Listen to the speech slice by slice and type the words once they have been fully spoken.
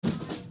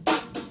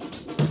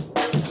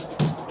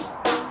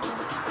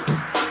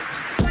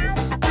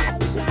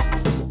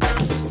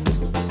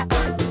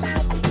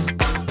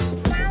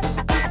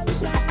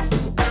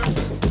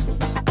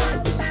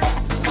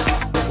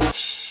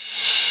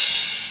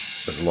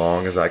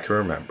long as I can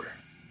remember,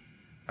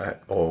 I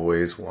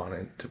always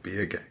wanted to be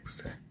a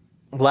gangster.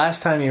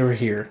 Last time you were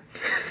here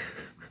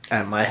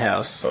at my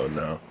house. Oh,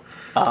 no.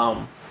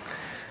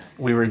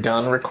 We were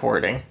done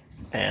recording,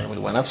 and we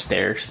went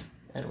upstairs,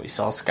 and we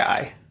saw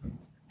Sky,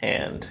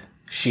 and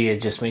she had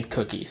just made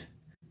cookies.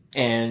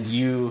 And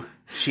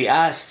she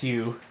asked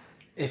you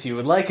if you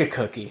would like a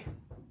cookie.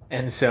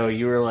 And so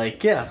you were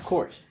like, yeah, of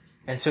course.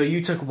 And so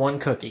you took one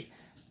cookie.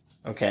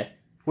 Okay.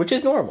 Which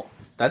is normal.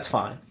 That's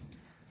fine.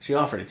 She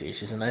offered it to you.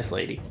 She's a nice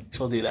lady.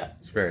 She'll do that.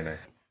 It's very nice.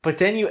 But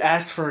then you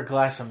asked for a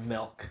glass of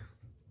milk.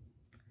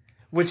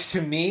 Which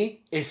to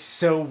me is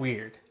so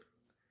weird.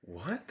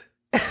 What?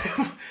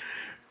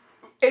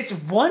 It's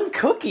one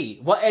cookie.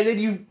 What? And then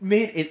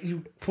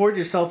you poured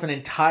yourself an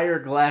entire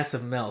glass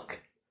of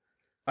milk.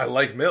 I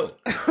like milk.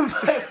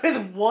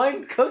 With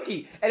one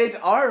cookie. And it's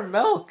our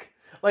milk.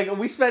 Like,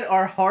 we spent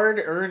our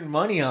hard-earned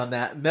money on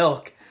that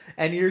milk.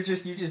 And you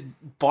just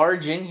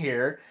barge in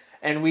here,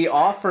 and we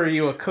offer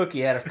you a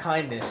cookie out of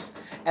kindness.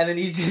 And then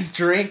you just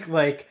drink,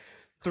 like,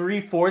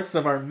 3/4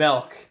 of our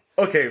milk.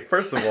 Okay,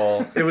 first of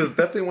all, it was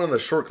definitely one of the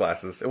short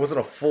glasses. It wasn't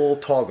a full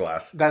tall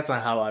glass. That's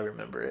not how I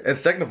remember it. And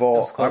second of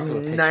all,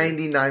 I'm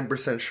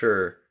 99%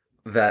 sure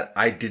that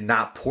I did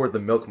not pour the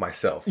milk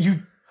myself.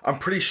 I'm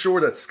pretty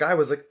sure that Sky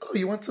was like, "Oh,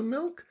 you want some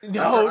milk?"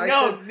 No.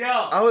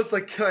 I was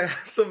like, "Can I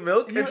have some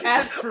milk?" You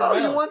asked for milk. "Oh,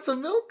 you want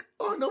some milk?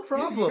 Oh, no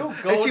problem." You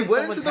don't go and she into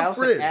went someone's into the house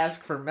fridge. and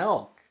ask for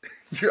milk.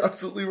 You're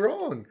absolutely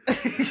wrong.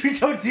 You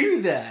don't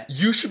do that.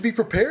 You should be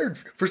prepared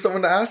for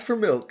someone to ask for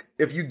milk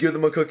if you give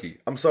them a cookie.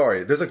 I'm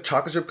sorry. There's a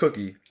chocolate chip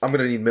cookie. I'm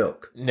going to need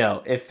milk.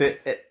 No.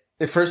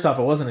 First off,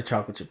 it wasn't a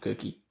chocolate chip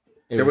cookie.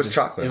 There was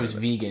chocolate. It was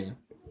vegan.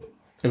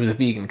 It was a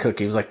vegan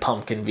cookie. It was like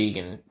pumpkin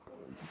vegan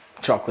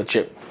chocolate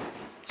chip,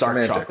 dark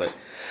Semantics. chocolate.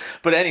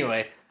 But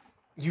anyway,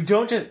 you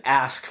don't just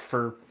ask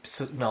for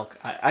milk.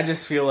 I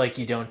just feel like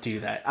you don't do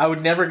that. I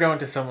would never go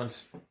into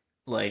someone's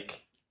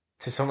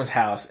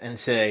house and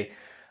say,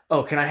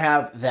 "Oh, can I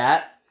have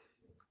that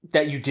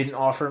you didn't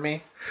offer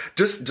me?"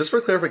 Just for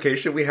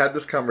clarification, we had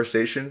this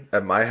conversation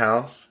at my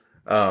house,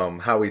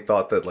 how we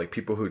thought that like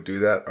people who do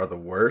that are the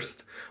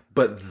worst,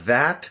 but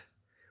that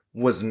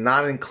was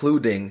not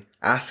including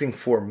asking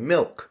for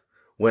milk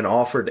when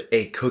offered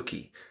a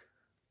cookie.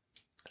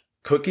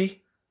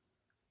 Cookie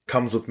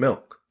comes with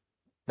milk.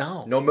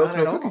 No milk,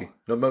 no all. cookie.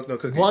 No milk, no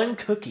cookie. One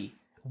cookie.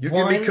 You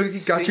give me cookie,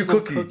 got you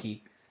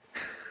cookie.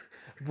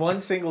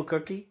 One single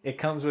cookie. It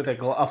comes with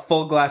a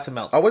full glass of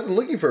milk. I wasn't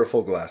looking for a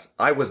full glass.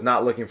 I was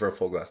not looking for a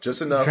full glass.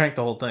 Just enough. You drank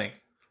the whole thing.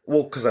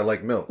 Well, because I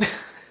like milk.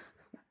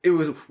 It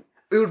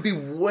would be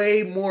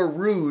way more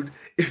rude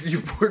if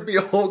you poured me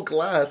a whole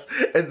glass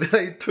and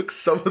then I took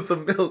some of the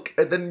milk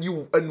and then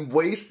you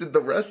wasted the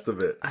rest of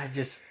it. I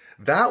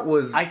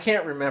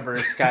can't remember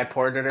if Sky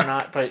poured it or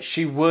not, but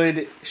she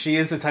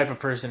is the type of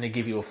person to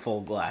give you a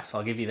full glass.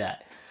 I'll give you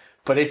that.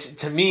 But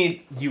to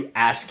me, you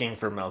asking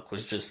for milk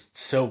was just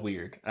so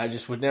weird. I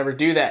just would never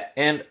do that.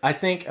 And I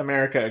think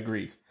America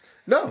agrees.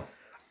 No.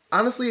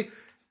 Honestly,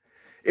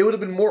 it would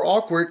have been more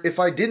awkward if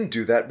I didn't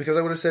do that because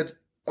I would have said,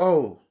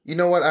 "Oh, you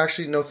know what?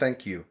 Actually, no,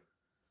 thank you."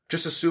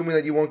 Just assuming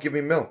that you won't give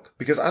me milk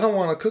because I don't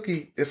want a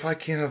cookie if I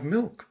can't have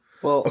milk.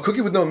 Well, a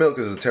cookie with no milk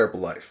is a terrible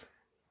life.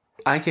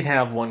 I can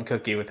have one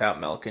cookie without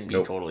milk and be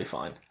totally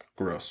fine.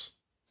 Gross.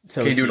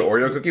 So can you do an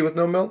Oreo cookie with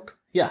no milk?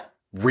 Yeah.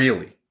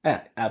 Really?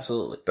 Yeah,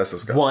 absolutely. That's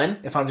disgusting. One,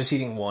 if I'm just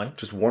eating one.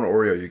 Just one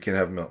Oreo, you can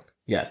have milk.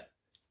 Yes.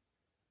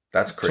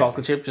 That's crazy.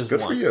 Chocolate chip, just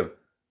Good one. for you.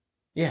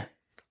 Yeah.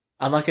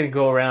 I'm not going to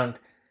go around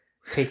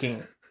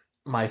taking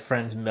my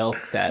friend's milk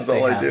that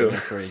they have in the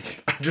fridge.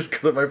 I just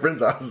go to my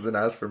friends' houses and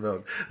ask for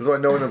milk. That's why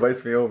no one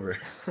invites me over.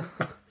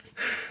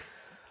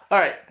 All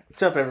right.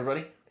 What's up,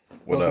 everybody?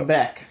 Welcome up?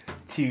 Back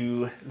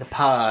to the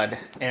pod.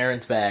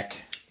 Aaron's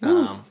back.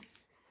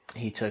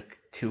 He took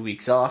 2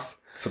 weeks off.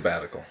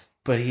 Sabbatical.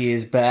 But he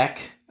is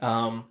back.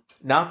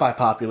 Not by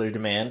popular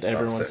demand.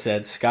 Everyone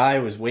said Sky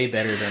was way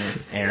better than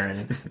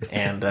Aaron,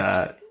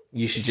 and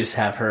you should just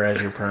have her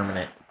as your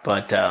permanent.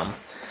 But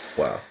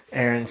wow,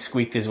 Aaron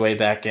squeaked his way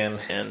back in,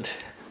 and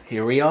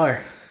here we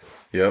are.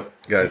 Yep,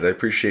 guys, I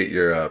appreciate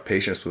your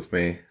patience with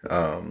me.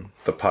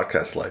 The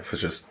podcast life was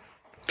just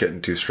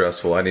getting too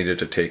stressful. I needed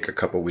to take a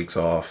couple weeks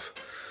off,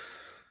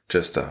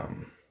 just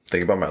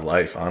think about my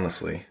life,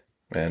 honestly.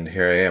 And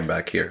here I am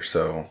back here.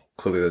 So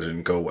clearly that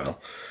didn't go well.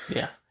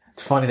 Yeah.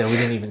 It's funny that we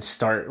didn't even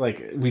start,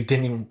 we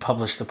didn't even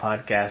publish the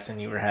podcast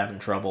and you were having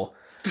trouble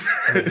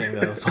living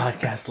the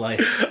podcast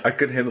life. I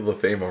couldn't handle the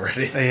fame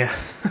already. Yeah.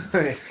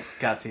 It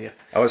got to you.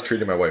 I was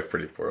treating my wife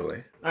pretty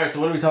poorly. All right, so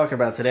what are we talking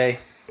about today?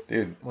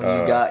 Dude. What do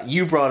you got?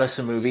 You brought us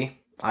a movie.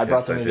 I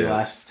brought the movie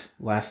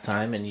last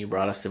time, and you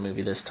brought us the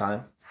movie this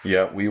time.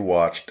 Yeah, we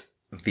watched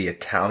the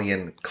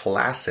Italian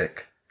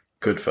classic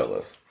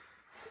Goodfellas.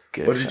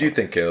 What did you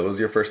think, Caleb? It was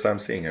your first time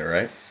seeing it,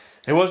 right?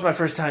 It was my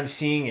first time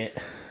seeing it.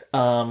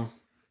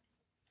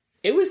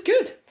 It was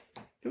good.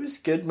 It was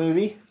a good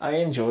movie. I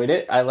enjoyed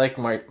it. I like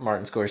Martin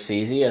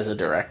Scorsese as a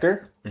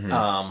director.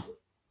 Mm-hmm.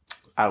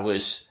 I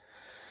was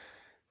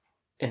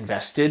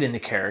invested in the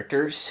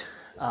characters.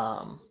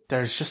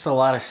 There's just a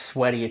lot of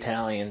sweaty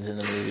Italians in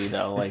the movie,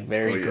 though, like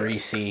very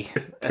greasy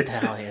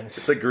Italians.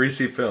 It's a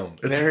greasy film.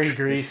 It's very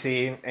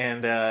greasy,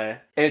 and I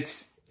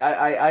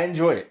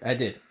enjoyed it.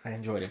 I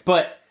enjoyed it.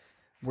 But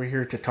we're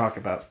here to talk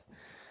about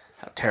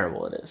how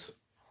terrible it is.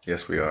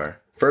 Yes, we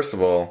are. First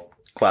of all,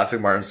 classic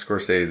Martin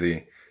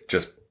Scorsese,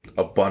 just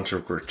a bunch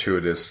of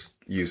gratuitous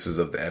uses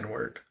of the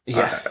N-word.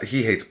 Yes.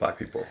 He hates black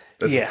people.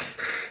 There's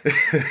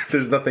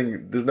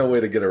no way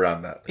to get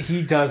around that.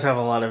 He does have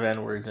a lot of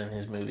N-words in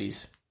his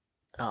movies.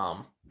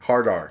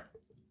 Hard R.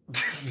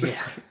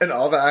 Yeah. And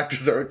all the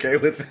actors are okay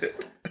with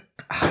it.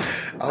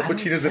 Al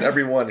Pacino's in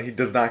every one. He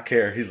does not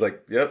care. He's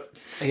like, yep.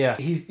 Yeah.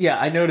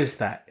 I noticed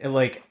that.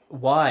 Like,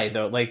 why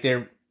though? Like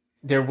they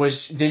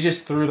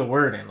just threw the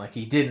word in. Like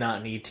he did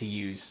not need to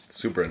use.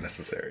 Super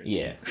unnecessary.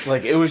 Yeah.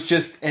 Like it was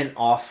just an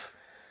off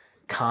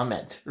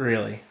comment,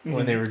 really,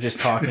 when they were just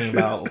talking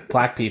about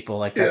black people.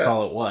 Like that's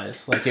all it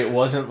was. Like it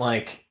wasn't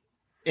like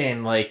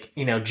in like,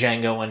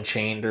 Django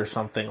Unchained or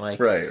something like.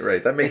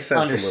 Right. That makes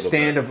sense.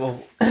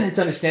 Understandable. It's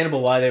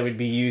understandable why they would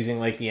be using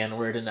like the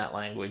N-word in that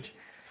language.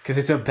 Because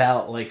it's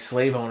about, like,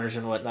 slave owners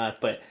and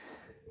whatnot. But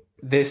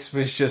this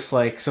was just,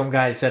 like, some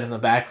guy said in the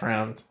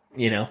background,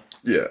 Yeah.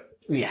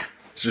 Yeah.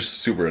 It's just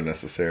super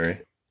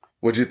unnecessary.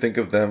 What'd you think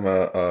of them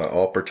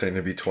all pretending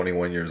to be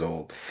 21 years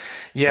old?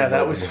 Yeah,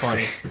 that was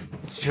funny.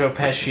 Joe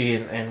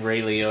Pesci and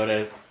Ray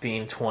Liotta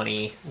being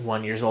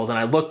 21 years old. And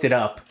I looked it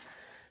up.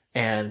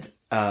 And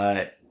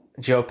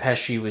Joe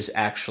Pesci was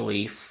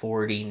actually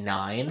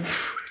 49.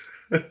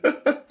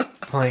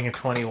 Playing a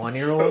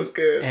 21-year-old. So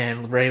good.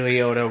 And Ray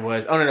Liotta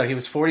was... Oh, no, he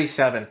was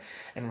 47,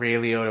 and Ray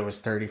Liotta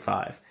was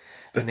 35.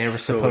 And they were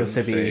supposed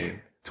to be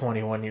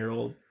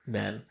 21-year-old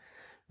men,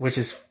 which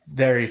is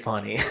very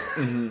funny.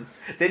 Mm-hmm.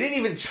 They didn't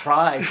even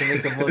try to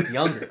make them look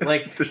younger.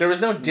 Like, there was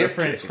no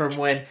difference from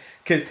when...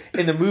 Because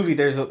in the movie,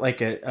 there's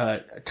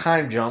a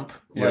time jump.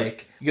 Yep.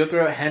 Like, you go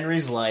throughout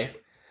Henry's life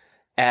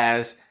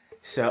as...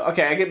 So,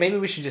 okay, maybe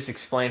we should just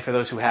explain for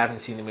those who haven't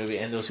seen the movie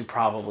and those who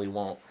probably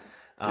won't.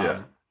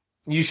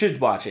 You should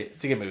watch it.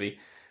 It's a good movie.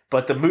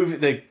 But the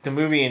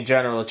movie in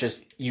general,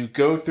 just you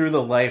go through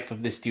the life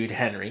of this dude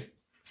Henry.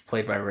 He's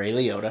played by Ray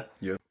Liotta.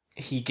 Yep.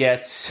 He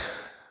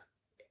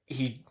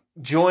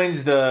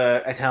joins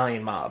the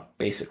Italian mob,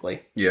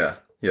 basically. Yeah.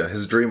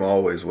 His dream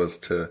always was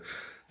to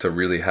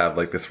really have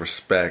like this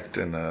respect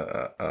and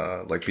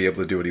like be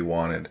able to do what he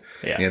wanted.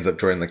 Yeah. He ends up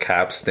joining the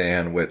cab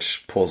stand,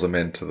 which pulls him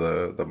into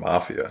the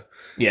mafia.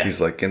 Yeah. He's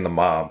like in the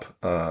mob,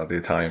 the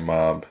Italian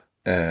mob.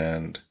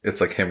 And it's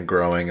like him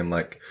growing and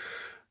like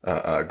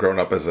growing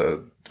up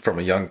from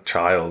a young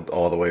child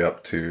all the way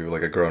up to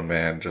like a grown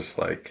man, just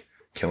like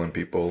killing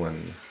people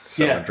and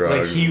selling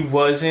drugs. Like he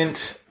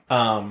wasn't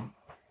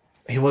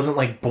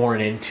like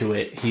born into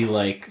it. He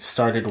like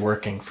started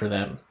working for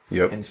them.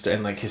 Yep.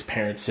 And like his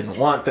parents didn't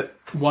want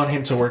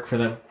him to work for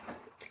them.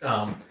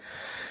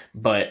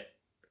 But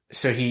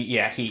so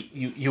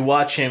you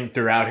watch him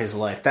throughout his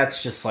life.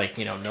 That's just like,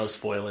 no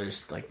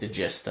spoilers, like the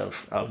gist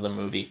of the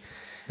movie.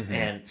 Mm-hmm.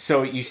 And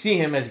so you see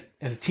him as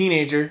a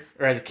teenager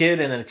or as a kid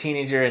and then a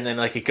teenager, and then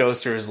like it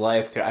goes through his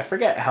life to, I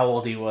forget how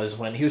old he was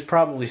when he was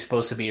probably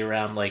supposed to be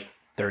around like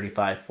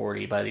 35,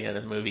 40 by the end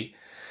of the movie.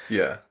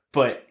 Yeah.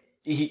 But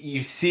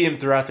you see him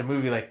throughout the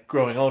movie like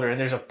growing older, and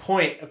there's a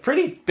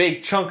pretty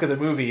big chunk of the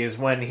movie is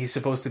when he's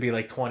supposed to be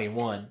like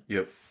 21.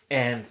 Yep.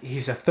 And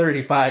he's a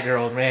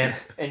 35-year-old man,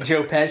 and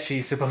Joe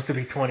Pesci's supposed to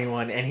be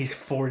 21 and he's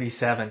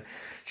 47.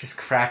 Just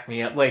cracked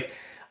me up. Like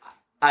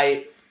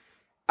I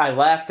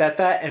laughed at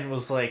that and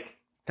was like,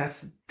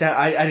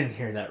 I didn't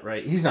hear that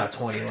right. He's not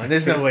 21.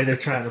 There's no way they're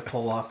trying to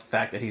pull off the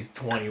fact that he's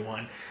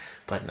 21.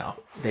 But no,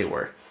 they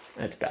were.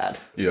 It's bad.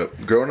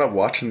 Yep. Growing up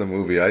watching the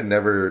movie, I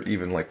never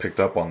even like picked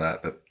up on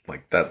that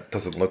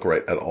doesn't look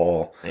right at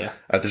all. Yeah.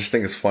 I just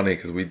think it's funny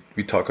because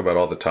we talk about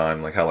all the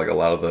time, like how like a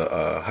lot of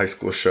the high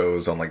school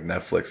shows on like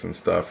Netflix and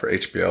stuff or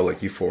HBO,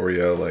 like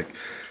Euphoria, like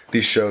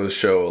these shows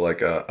show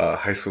like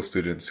high school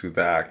students who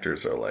the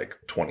actors are like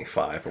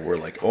 25 and we're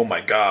like, oh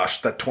my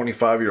gosh, that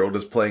 25-year-old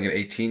is playing an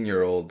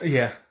 18-year-old.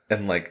 Yeah.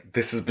 And like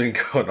this has been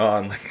going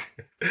on.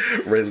 Like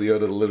Ray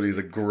Liotta literally is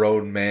a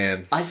grown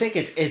man. I think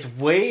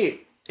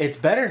it's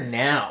better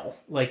now.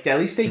 Like at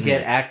least they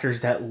get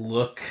actors that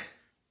look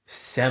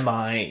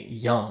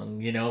semi-young,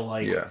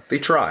 like... Yeah, they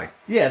try.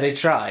 Yeah, they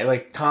try.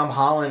 Like Tom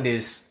Holland I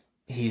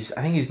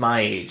think he's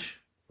my age.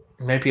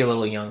 He might be a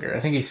little younger. I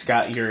think he's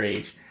Scott, your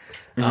age.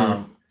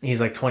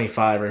 He's like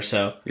 25 or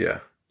so. Yeah.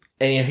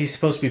 And he's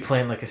supposed to be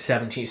playing like a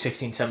 16,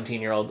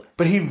 17-year-old.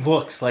 But he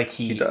looks like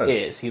he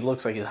is. He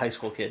looks like his high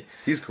school kid.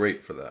 He's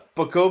great for that.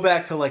 But go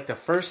back to like the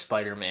first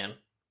Spider-Man.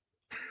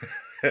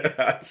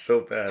 That's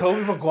so bad.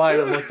 Tobey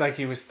Maguire looked like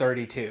he was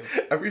 32.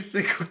 Every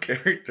single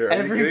character.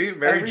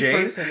 Mary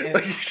Jane.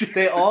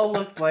 They all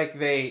looked like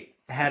they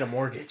had a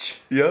mortgage.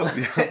 Yep.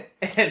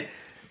 And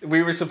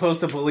we were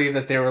supposed to believe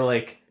that they were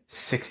like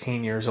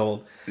 16 years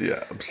old.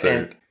 Yeah, absurd.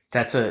 And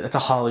that's a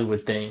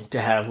Hollywood thing to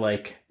have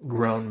like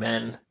grown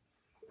men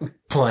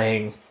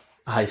playing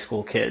high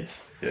school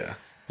kids. Yeah.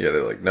 Yeah,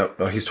 they're like, no,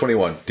 he's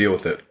 21. Deal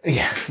with it.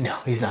 Yeah, no,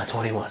 he's not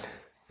 21.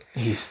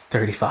 He's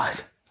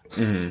 35.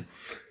 Mm-hmm.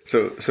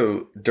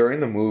 So during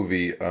the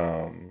movie,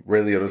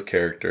 Ray Liotta's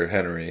character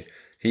Henry,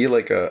 he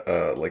like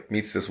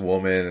meets this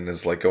woman and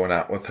is like going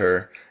out with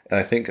her. And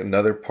I think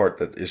another part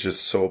that is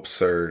just so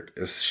absurd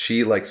is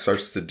she like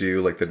starts to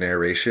do like the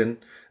narration,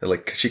 and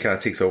like she kind of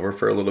takes over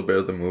for a little bit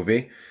of the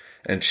movie,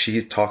 and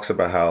she talks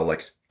about how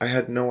like I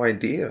had no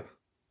idea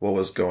what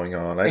was going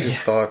on. I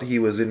just thought he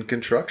was in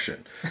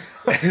construction.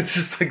 And it's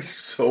just like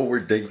so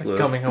ridiculous. Like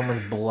coming home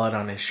with blood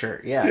on his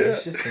shirt. Yeah,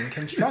 he's just in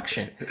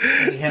construction.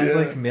 And he has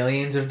like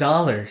millions of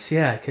dollars.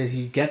 Yeah, because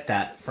you get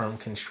that from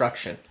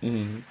construction.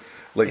 Mm-hmm.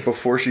 Like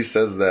before she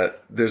says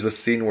that, there's a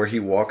scene where he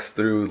walks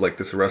through like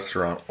this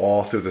restaurant,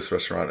 all through this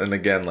restaurant. And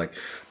again, like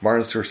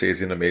Martin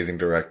Scorsese, an amazing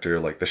director.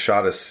 Like the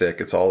shot is sick.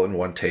 It's all in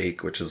one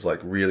take, which is like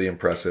really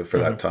impressive for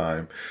that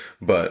time.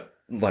 But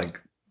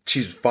like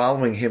she's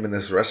following him in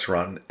this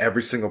restaurant, and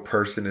every single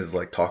person is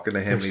like talking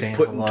to him. He's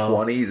putting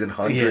hello. 20s and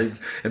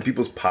hundreds in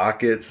people's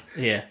pockets.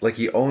 Yeah. Like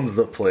he owns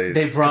the place.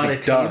 They brought a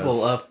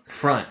table up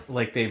front.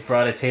 Like they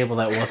brought a table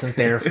that wasn't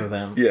there for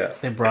them. Yeah.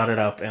 They brought it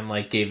up and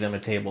like gave them a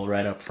table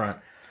right up front.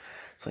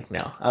 It's like,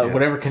 no,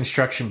 whatever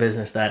construction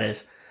business that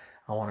is,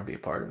 I want to be a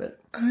part of it.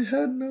 I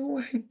had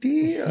no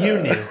idea.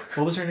 You knew.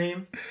 What was her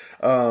name?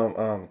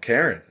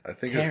 Karen. I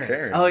think it's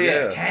Karen. Oh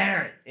yeah,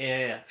 Karen.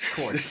 Yeah, of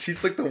course.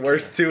 She's like the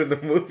worst too in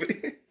the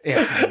movie.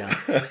 Yeah, I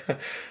know.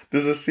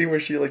 There's a scene where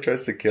she like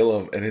tries to kill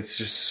him, and it's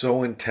just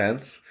so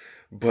intense,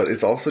 but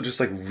it's also just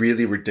like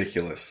really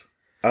ridiculous.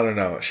 I don't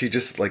know. She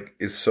just like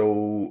is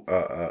so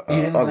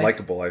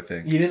unlikable. I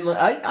think you didn't.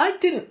 I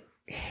didn't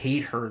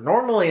hate her.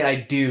 Normally, I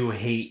do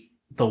hate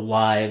the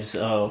wives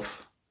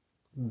of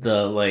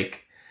the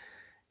like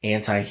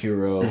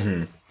anti-hero,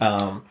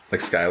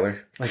 like Skylar,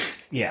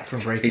 like from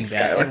Breaking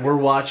Bad. And we're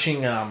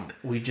watching.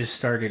 We just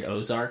started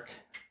Ozark,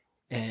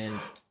 and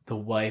the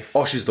wife.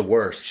 Oh, she's the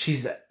worst.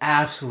 She's the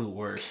absolute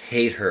worst.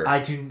 Hate her.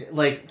 I do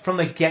like from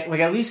the get. Like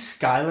at least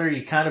Skylar,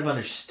 you kind of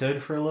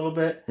understood for a little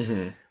bit.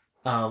 In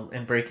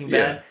Breaking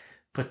Bad.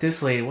 But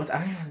this lady, I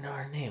don't even know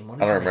her name. I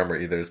don't remember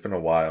either. It's been a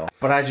while.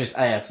 But I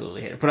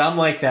absolutely hate it. But I'm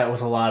like that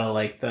with a lot of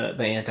like the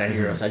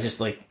anti-heroes. I just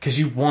like, because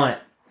you want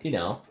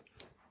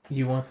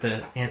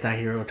the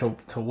anti-hero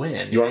to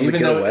win. You want him to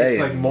get away. It's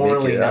like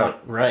morally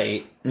not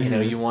right. You know,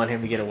 you want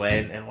him to get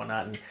away and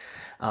whatnot.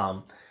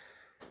 And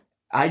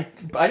I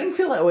didn't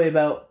feel that way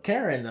about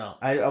Karen though.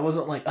 I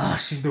wasn't like, oh,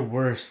 she's the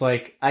worst.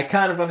 Like I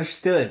kind of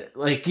understood.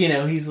 Like, you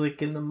know, he's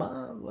like in the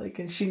mob, like,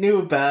 and she knew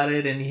about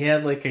it, and he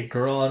had like a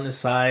girl on the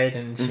side,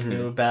 and she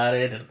knew about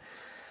it, and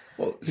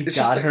he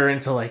got her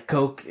into like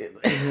coke.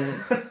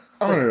 I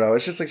don't know.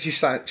 It's just like she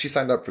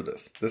signed up for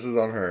this. This is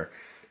on her.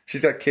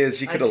 She's got kids.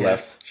 She could have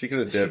left. She could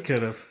have dipped. She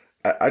could have.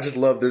 I just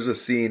love. There's a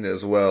scene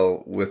as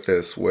well with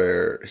this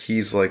where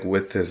he's like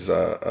with his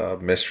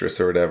mistress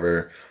or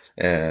whatever.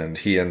 And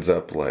he ends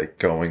up like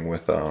going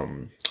with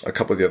a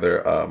couple of the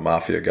other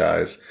mafia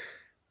guys,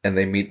 and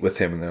they meet with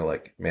him, and they're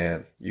like,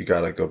 "Man, you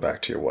gotta go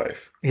back to your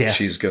wife. Yeah,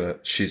 she's gonna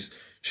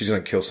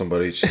kill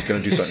somebody. She's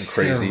gonna do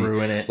something crazy.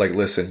 Ruin it. Like,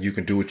 listen, you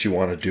can do what you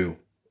want to do,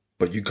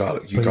 but you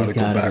gotta go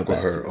back with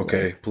her,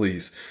 okay?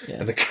 Please." Yeah.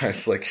 And the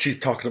guy's like, "She's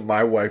talking to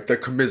my wife. They're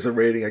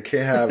commiserating. I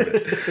can't have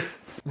it."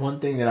 One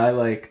thing that I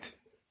liked,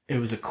 it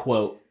was a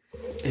quote.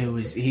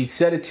 He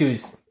said it to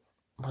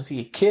was he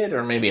a kid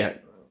or maybe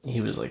he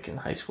was like in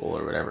high school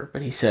or whatever,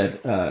 but he said,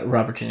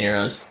 Robert De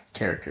Niro's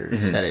character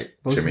said it.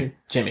 What was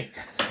Jimmy.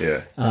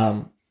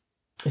 Yeah.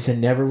 He said,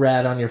 never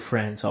rat on your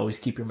friends. Always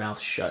keep your mouth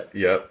shut.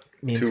 Yep.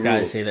 Me and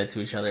Sky say that to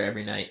each other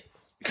every night.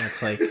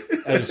 That's like,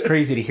 it was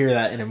crazy to hear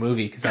that in a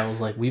movie because I was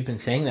like, we've been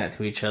saying that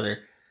to each other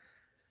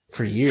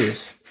for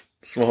years.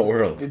 Small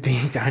world.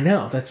 I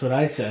know. That's what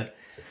I said.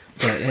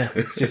 But yeah,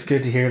 it's just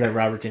good to hear that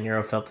Robert De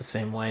Niro felt the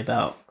same way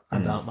about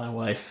my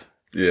wife.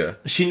 Yeah.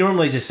 She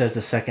normally just says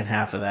the second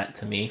half of that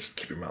to me. Just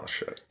keep your mouth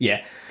shut.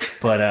 Yeah.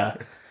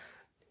 But,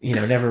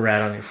 never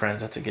rat on your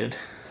friends. That's a good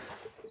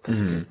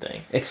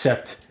thing.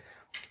 Except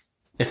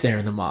if they're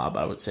in the mob,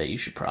 I would say you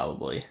should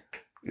probably.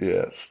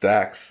 Yeah.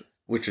 Stax,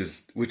 which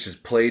is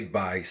played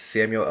by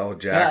Samuel L.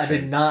 Jackson. Yeah,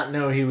 I did not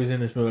know he was in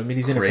this movie. I mean,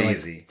 he's in it for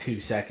like 2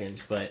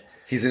 seconds, but.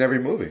 He's in every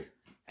movie.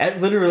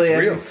 Literally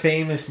every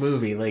famous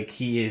movie, like,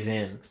 he is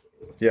in.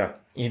 Yeah.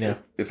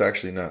 It's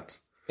actually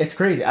nuts. It's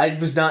crazy. I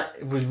was not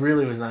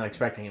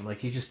expecting him. Like,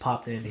 he just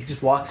popped in. He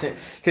just walks in.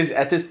 Because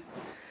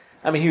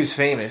he was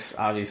famous,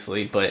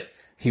 obviously, but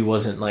he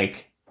wasn't,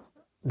 like,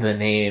 the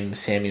name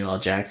Samuel L.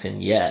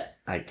 Jackson yet,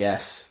 I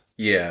guess.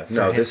 Yeah.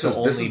 No, this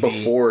is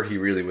before he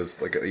really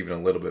was, like, even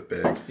a little bit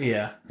big.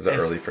 Yeah. It was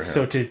early for him.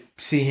 So to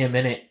see him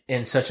in it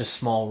in such a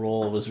small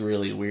role was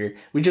really weird.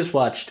 We just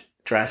watched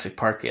Jurassic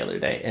Park the other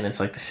day, and it's,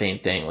 like, the same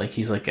thing. Like,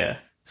 he's, like, a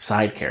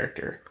side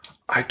character.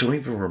 I don't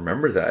even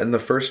remember that. In the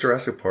first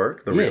Jurassic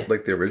Park?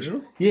 The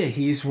original? Yeah,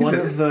 he's one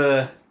of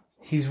the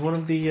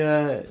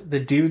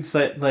dudes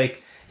that,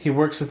 like, he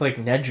works with, like,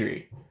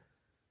 Nedry.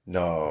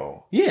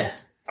 No. Yeah.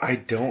 I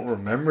don't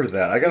remember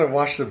that. I gotta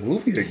watch the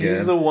movie again.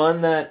 He's the one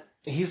that,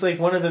 he's like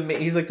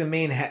the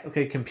main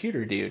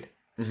computer dude.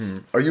 Mm-hmm.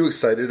 Are you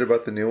excited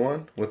about the new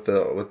one with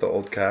the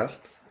old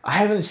cast? I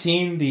haven't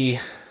seen the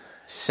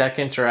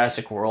second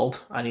Jurassic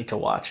World. I need to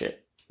watch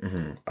it.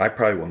 I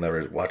probably will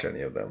never watch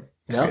any of them,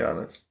 to be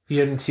honest.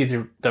 You didn't see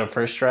the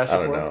first Jurassic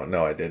World? I don't know.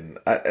 No, I didn't.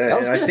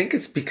 I think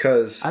it's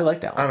because... I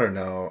like that one. I don't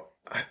know.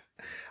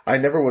 I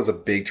never was a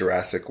big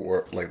Jurassic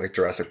World, like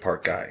Jurassic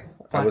Park guy.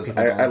 I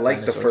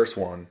liked the first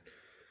one.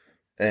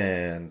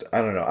 And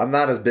I don't know. I'm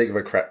not as big of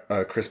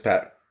a Chris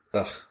Pratt.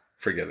 Ugh,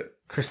 forget it.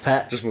 Chris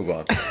Pratt? Just move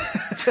on.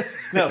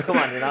 No, come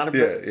on. You're not a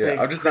big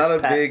I'm just Chris not a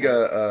Pratt big,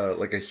 fan.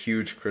 like a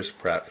huge Chris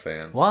Pratt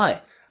fan. Why?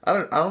 I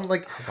don't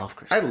like... I love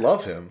Chris I Pratt.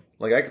 love him.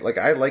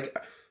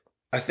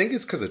 I think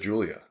it's because of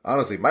Julia.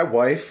 Honestly, my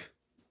wife,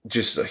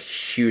 just a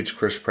huge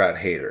Chris Pratt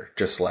hater.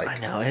 Just like... I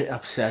know. It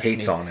upsets me.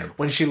 Hates on him.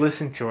 When she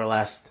listened to our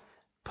last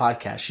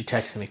podcast, she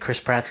texted me, Chris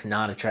Pratt's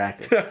not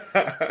attractive.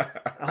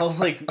 I was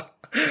like...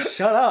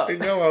 Shut up. I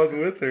know, I was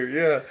with her,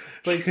 yeah.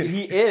 But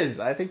he is.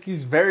 I think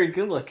he's very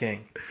good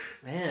looking.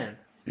 Man,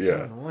 it's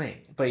so annoying.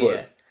 But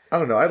yeah. I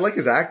don't know. I like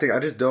his acting. I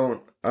just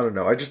don't... I don't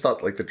know. I just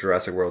thought like the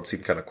Jurassic World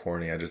seemed kind of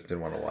corny. I just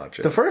didn't want to watch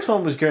it. The first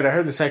one was good. I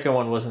heard the second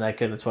one wasn't that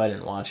good. That's why I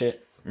didn't watch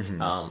it.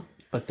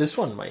 But this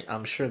one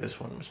I'm sure this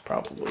one was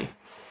probably...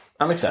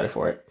 I'm excited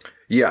for it.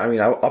 Yeah, I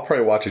mean, I'll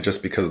probably watch it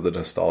just because of the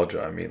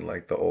nostalgia. I mean,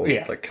 like the old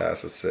like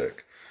cast is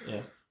sick.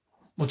 Yeah.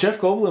 Well, Jeff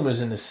Goldblum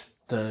is in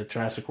the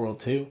Jurassic World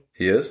too.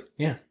 He is?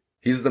 Yeah.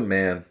 He's the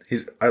man.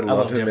 I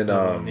love him Jeff in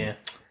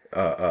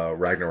Goldblum,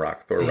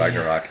 Ragnarok, Thor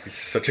Ragnarok. He's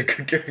such a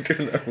good character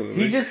in that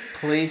movie. He just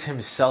plays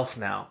himself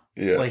now.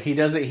 Yeah. Like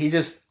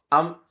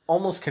I'm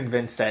almost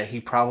convinced that he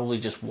probably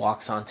just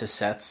walks onto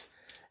sets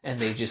and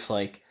they just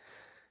like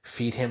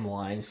feed him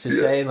lines to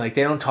say. Like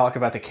they don't talk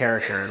about the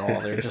character at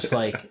all. They're just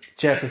like,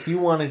 Jeff, if you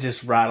want to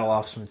just rattle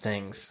off some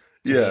things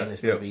to be in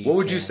this movie, what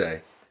would you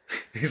say?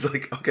 He's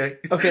like, okay.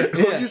 What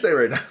would you say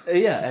right now?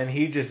 Yeah, and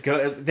he just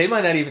go. They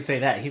might not even say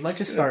that. He might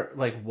just start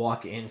like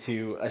walk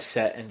into a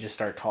set and just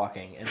start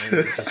talking, and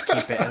then just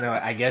keep it. And they're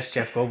like, I guess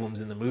Jeff Goldblum's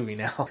in the movie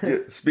now.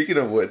 Speaking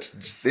of which,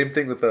 same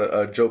thing with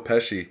Joe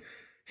Pesci.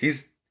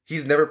 He's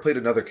never played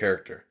another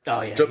character.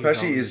 Oh yeah, Joe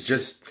Pesci is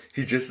just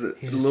a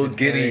little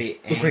giddy,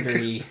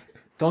 angry.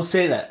 Don't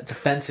say that. It's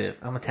offensive.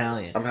 I'm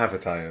Italian. I'm half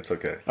Italian. It's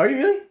okay. Are you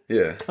really?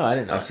 Yeah. Oh, I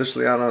didn't know. I'm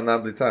Siciliano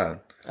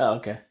Napolitan. Oh,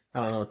 okay. I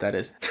don't know what that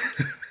is.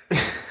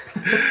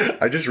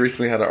 I just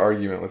recently had an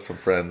argument with some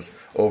friends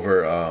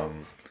over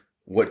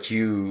what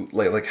you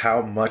like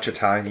how much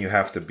Italian you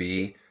have to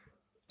be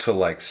to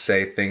like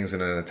say things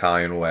in an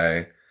Italian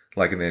way,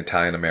 like in the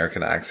Italian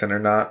American accent or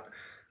not,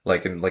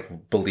 like and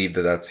like believe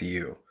that that's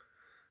you.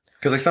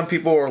 Because like some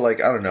people are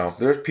like, I don't know,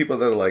 there's people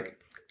that are like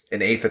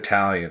an eighth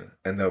Italian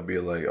and they'll be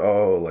like,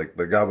 oh, like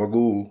the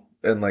gabagoo,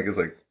 and like it's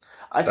like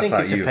I think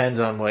it depends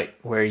on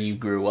where you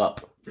grew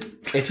up.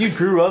 If you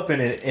grew up in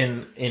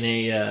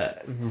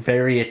a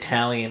very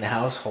Italian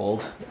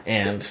household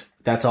and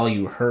that's all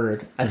you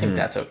heard, I think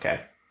that's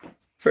okay.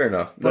 Fair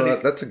enough.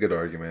 But that's a good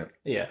argument.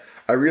 Yeah.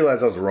 I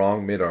realized I was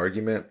wrong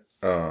mid-argument,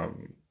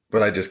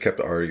 but I just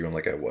kept arguing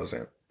like I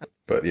wasn't.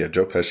 But yeah,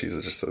 Joe Pesci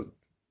is just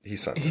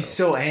he's something else.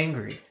 So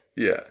angry.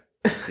 Yeah.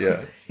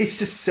 Yeah. He's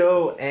just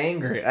so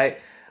angry. I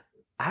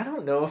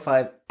don't know if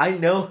I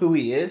know who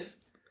he is.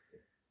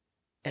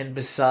 And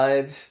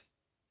besides...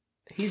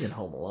 He's in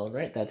Home Alone,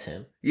 right? That's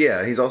him.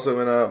 Yeah, he's also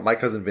in My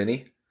Cousin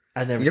Vinny.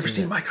 I've never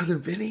seen My Cousin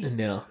Vinny?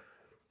 No.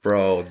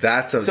 Bro,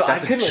 that's I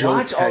couldn't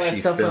watch all that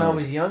stuff film. when I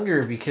was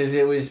younger because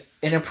it was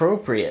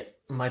inappropriate.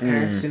 My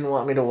parents didn't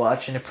want me to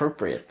watch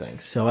inappropriate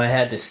things, so I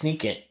had to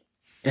sneak it.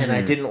 And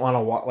I didn't want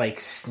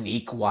to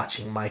sneak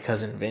watching My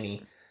Cousin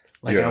Vinny.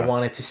 I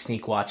wanted to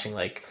sneak watching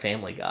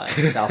Family Guy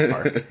and South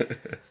Park.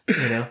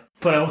 You know?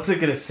 But I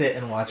wasn't going to sit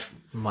and watch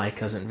My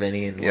Cousin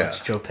Vinny and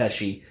watch Joe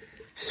Pesci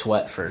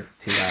sweat for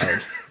 2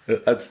 hours.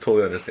 That's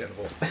totally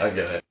understandable. I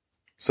get it.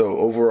 So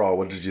overall,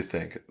 what did you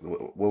think?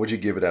 What would you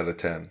give it out of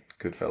 10,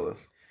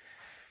 Goodfellas?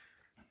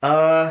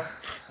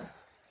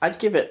 I'd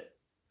give it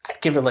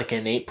like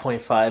an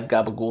 8.5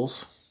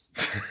 gabagools.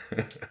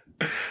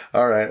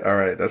 All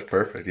right. That's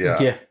perfect.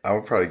 Yeah. I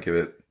would probably give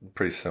it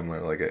pretty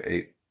similar, like an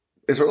 8.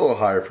 It's a little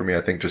higher for me,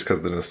 I think, just because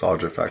of the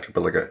nostalgia factor,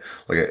 but like a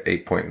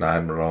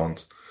 8.9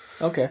 rounds.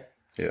 Okay.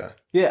 Yeah.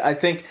 Yeah, I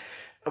think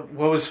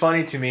what was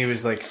funny to me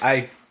was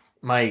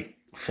my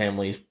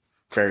family's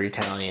very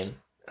Italian,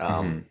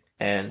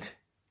 and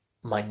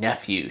my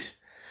nephews.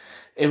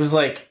 It was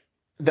like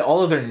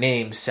all of their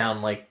names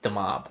sound like the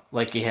mob.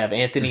 Like you have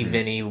Anthony,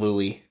 Vinny,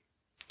 Louie.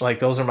 Like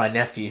those are my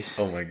nephews.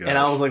 Oh my god! And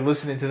I was like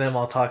listening to them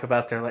all talk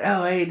about their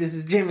oh hey, this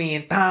is Jimmy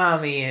and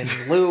Tommy and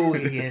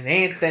Louie and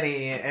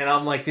Anthony, and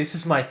I'm like, this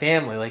is my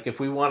family. Like if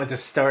we wanted to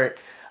start,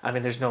 I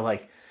mean, there's no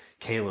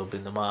Caleb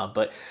in the mob,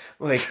 but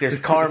there's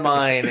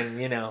Carmine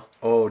and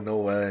Oh no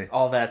way!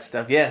 All that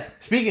stuff. Yeah.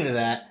 Speaking of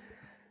that,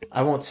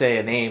 I won't say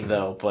a name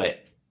though,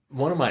 but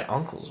one of my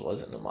uncles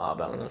was in the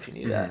mob. I don't know if you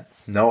knew that.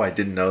 No, I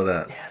didn't know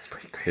that. Yeah, it's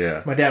pretty crazy.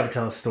 Yeah. My dad would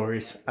tell us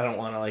stories. I don't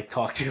want to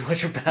talk too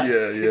much about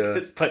it. Yeah.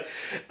 But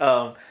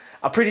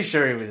I'm pretty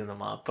sure he was in the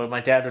mob. But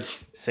my dad would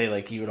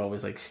say he would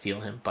always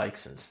steal him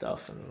bikes and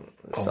stuff and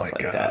stuff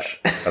like that.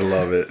 I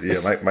love it.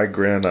 Yeah, my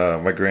grand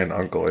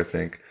uncle, I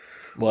think,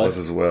 was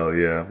as well.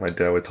 Yeah, my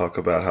dad would talk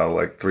about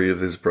how 3 of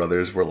his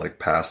brothers were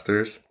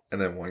pastors.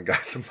 and then one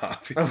guy's a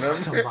mafia Oh, member.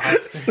 some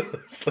mobster. So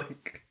it's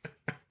like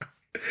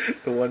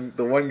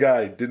the one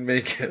guy didn't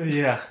make it.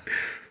 Yeah.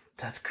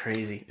 That's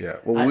crazy. Yeah.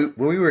 Well,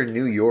 when we were in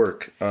New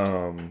York,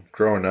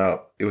 growing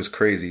up, it was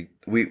crazy.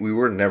 We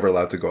were never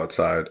allowed to go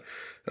outside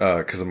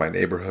because of my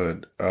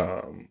neighborhood,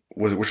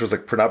 which was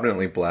like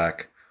predominantly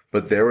black.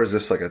 But there was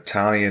this like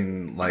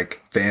Italian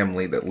like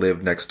family that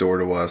lived next door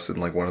to us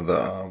in like one of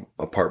the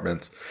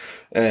apartments,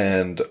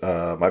 and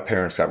my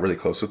parents got really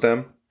close with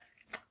them,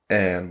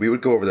 and we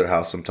would go over their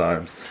house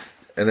sometimes.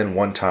 And then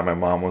one time, my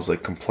mom was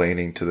like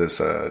complaining to this,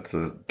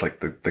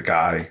 the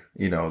guy,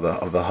 you know,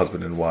 the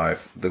husband and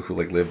wife who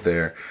like lived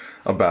there,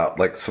 about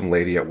like some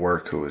lady at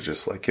work who was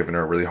just like giving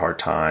her a really hard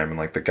time, and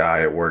like the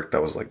guy at work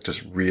that was like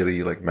just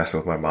really like messing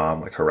with my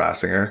mom, like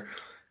harassing her.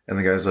 And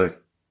the guy's like,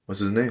 "What's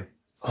his name?"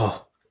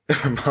 Oh,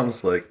 and my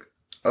mom's like,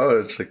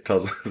 "Oh," and she like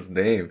tells him his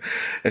name,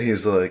 and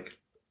he's like,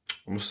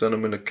 "I'm gonna send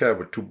him in a cab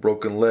with 2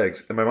 broken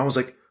legs." And my mom was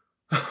like,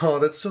 "Oh,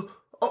 that's so."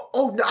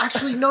 Oh, no,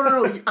 actually, no.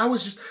 I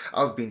was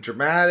being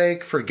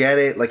dramatic. Forget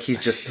it. Like, he's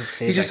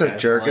just a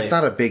jerk. Life. It's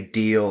not a big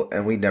deal.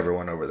 And we never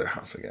went over their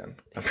house again.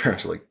 My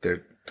parents were like,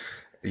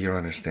 you don't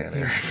understand it.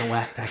 He was going to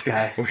whack that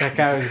guy. That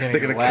guy was going to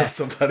kill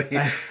somebody.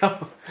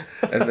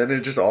 And then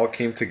it just all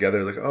came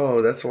together. Like,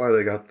 oh, that's why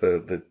they got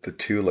the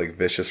 2 like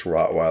vicious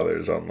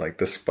Rottweilers on like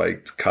the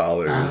spiked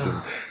collars. And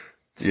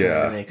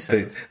yeah, makes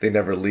sense. They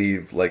never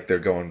leave. Like, they're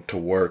going to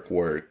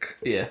work.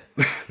 Yeah.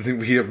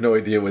 We have no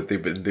idea what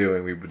they've been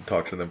doing. We've been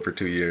talking to them for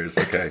 2 years.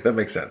 Okay, that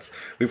makes sense.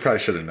 We probably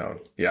should have known.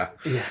 Yeah.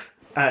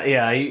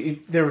 Yeah.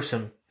 There were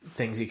some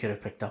things you could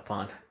have picked up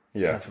on.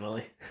 Yeah.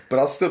 Definitely. But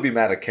I'll still be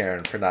mad at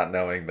Karen for not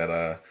knowing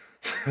that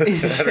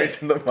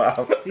Henry's in the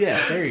mob. Yeah,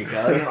 there you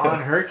go. You're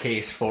on her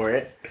case for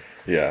it.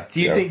 Yeah.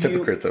 Do you think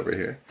hypocrites over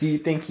here? Do you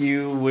think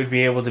you would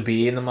be able to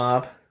be in the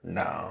mob?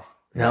 No.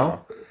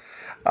 No?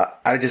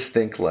 I just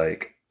think,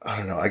 like, I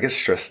don't know, I get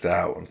stressed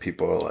out when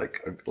people are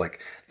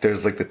like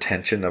there's like the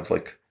tension of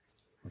like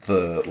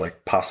the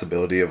like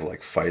possibility of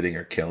like fighting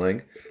or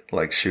killing,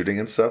 like shooting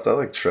and stuff. That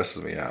like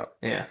stresses me out.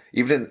 Yeah.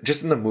 Even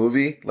in the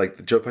movie, like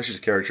the Joe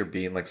Pesci's character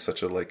being like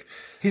such a like,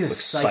 he's like, a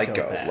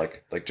psycho,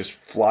 like just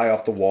fly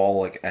off the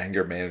wall, like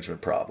anger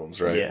management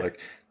problems, right? Yeah. Like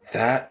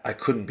that, I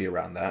couldn't be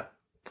around that.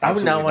 I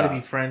would not want to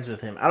be friends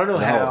with him. I don't know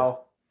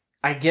how.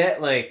 I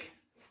get like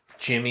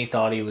Jimmy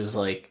thought he was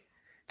like,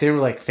 they were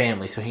like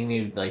family, so he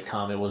knew like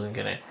Tommy wasn't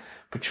gonna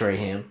betray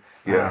him.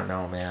 Yeah. I don't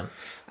know, man.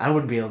 I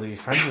wouldn't be able to be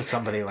friends with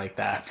somebody like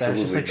that. That's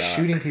just like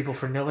shooting people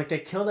for no, like they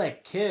killed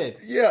that kid.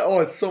 Yeah. Oh,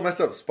 it's so messed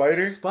up.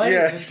 Spider.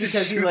 Yeah. Just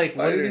because he like,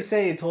 Spider. What did he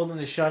say? He told him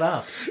to shut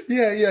up.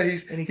 Yeah. He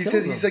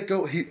says he's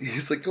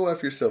like go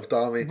F yourself,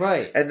 Tommy.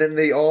 Right. And then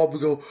they all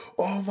go,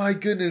 oh my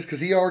goodness, because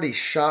he already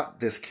shot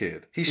this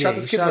kid. He shot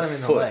this kid in the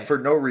foot for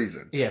no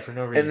reason. Yeah, for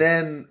no reason. And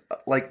then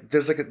like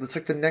there's like it's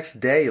like the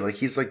next day, like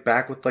he's like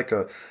back with like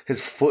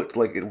his foot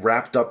like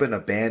wrapped up in a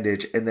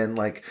bandage, and then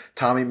like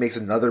Tommy makes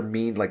another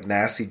mean like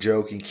nasty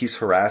joke and keeps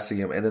harassing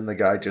him, and then the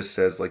guy just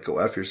says like go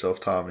F yourself,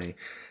 Tommy.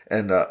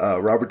 And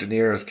Robert De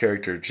Niro's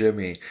character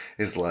Jimmy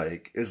is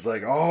like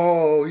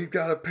oh, he's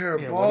got a pair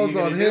of balls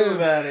on him,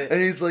 and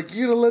he's like,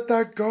 you gonna let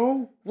that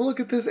go? Well,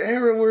 look at this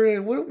era we're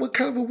in. What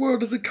kind of a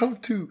world does it come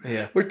to?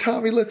 Yeah. Where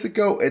Tommy lets it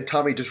go, and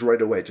Tommy just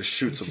right away just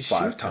shoots him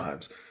 5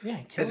 times. Yeah,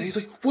 and then he's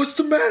like, what's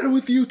the matter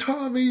with you,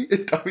 Tommy?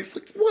 And Tommy's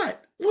like,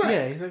 what?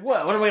 Yeah, he's like,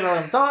 what? What am I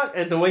going to talk?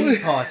 And the way he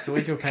talks, the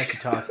way Joe Pesci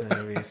talks in the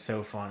movie is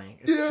so funny.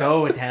 It's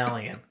so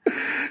Italian.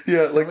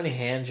 Yeah, so many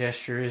hand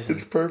gestures.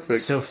 It's perfect.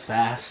 So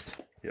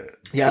fast.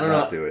 Yeah, I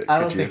don't know. I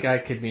don't think I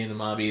could be in the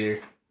mob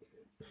either.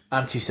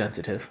 I'm too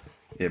sensitive.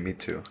 Yeah, me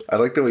too. I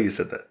like the way you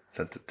said that.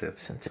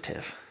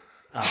 Sensitive.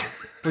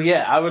 But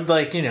yeah, I would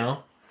like,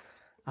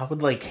 I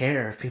would like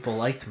care if people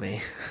liked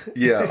me.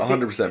 Yeah,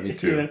 100% me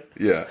too.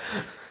 Yeah.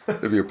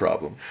 It'd be a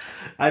problem.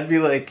 I'd be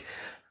like,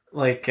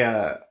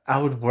 I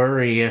would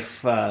worry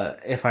if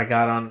I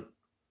got on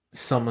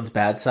someone's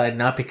bad side,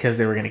 not because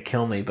they were going to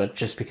kill me, but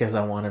just because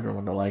I want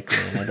everyone to like me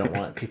and I don't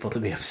want people to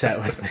be upset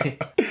with me.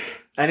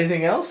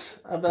 Anything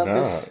else about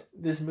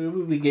this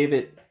movie? We gave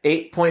it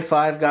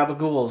 8.5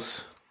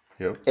 gabagools.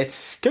 Yep.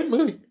 It's a good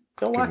movie.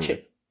 Go watch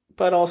it.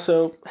 But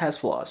also has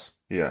flaws.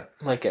 Yeah.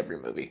 Like every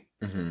movie.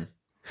 Mm-hmm.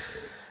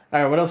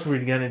 All right, what else were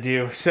we going to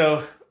do?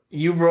 So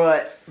you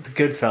brought the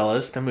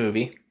Goodfellas, the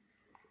movie.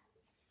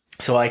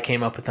 So I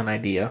came up with an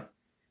idea,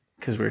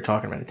 because we were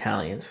talking about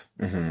Italians,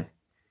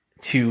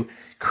 to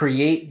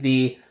create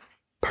the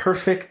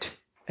perfect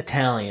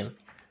Italian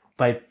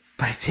by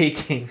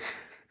taking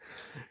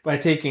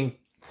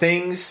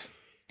things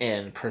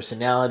and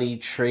personality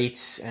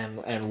traits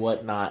and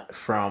whatnot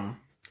from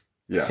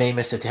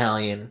famous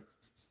Italian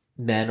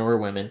men or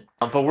women.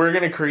 But we're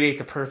going to create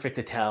the perfect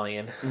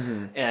Italian.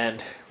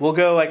 And we'll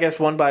go, I guess,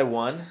 one by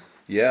one.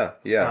 Yeah.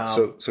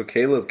 So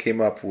Caleb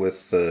came up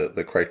with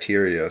the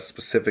criteria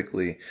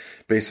specifically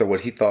based on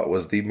what he thought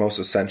was the most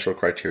essential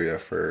criteria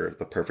for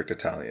the perfect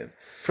Italian.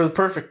 For the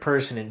perfect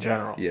person in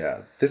general.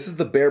 Yeah. This is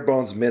the bare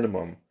bones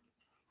minimum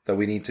that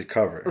we need to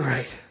cover.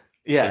 Right.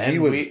 Yeah. So he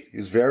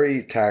was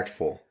very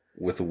tactful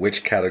with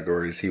which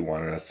categories he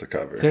wanted us to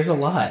cover. There's a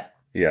lot.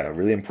 Yeah,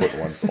 really important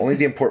ones. Only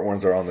the important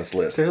ones are on this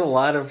list. There's a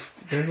lot of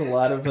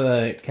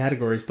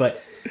categories,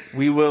 but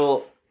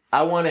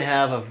I want to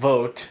have a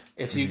vote.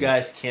 If you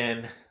guys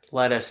can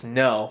let us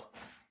know,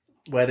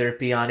 whether it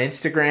be on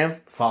Instagram,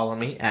 follow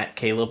me at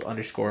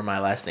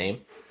Caleb_my last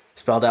name,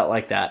 spelled out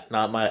like that,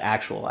 not my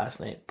actual last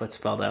name, but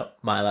spelled out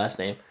my last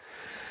name.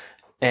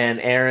 And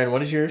Aaron,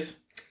 what is yours?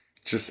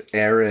 Just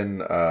Aaron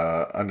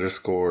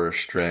 _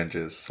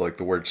 Stranges, like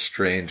the word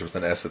strange with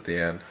an S at the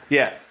end.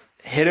 Yeah.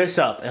 Hit us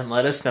up and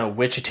let us know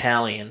which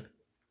Italian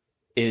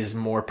is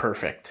more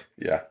perfect.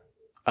 Yeah.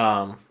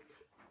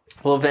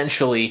 We'll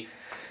eventually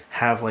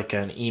have like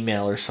an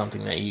email or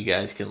something that you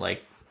guys can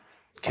like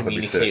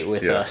communicate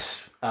with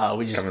us.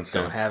 We just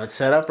don't have it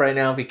set up right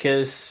now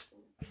because,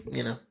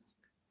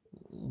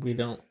 we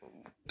don't.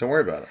 Don't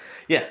worry about it.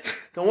 Yeah.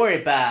 Don't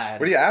worry about it.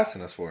 What are you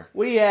asking us for?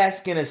 What are you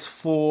asking us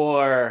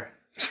for?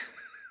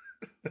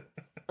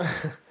 All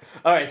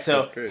right.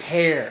 So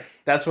hair.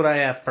 That's what I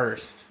have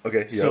first. Okay.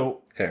 Yep.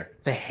 So hair.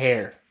 The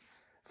hair.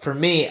 For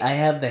me, I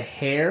have the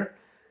hair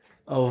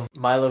of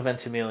Milo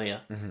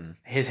Ventimiglia. Mm-hmm.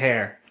 His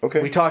hair.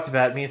 Okay. We talked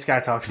about it. Me and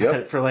Scott talked about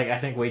it for I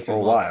think way too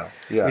long. For a while.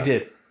 Yeah. We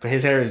did. But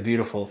his hair is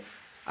beautiful.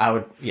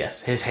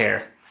 His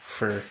hair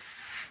for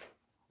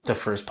the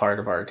first part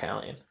of our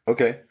Italian.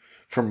 Okay.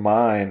 For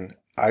mine,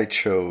 I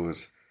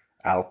chose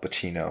Al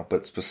Pacino,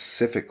 but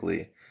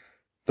specifically,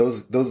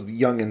 those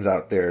youngins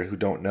out there who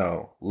don't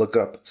know, look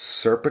up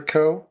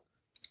Serpico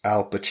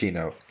Al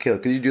Pacino.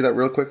 Caleb, could you do that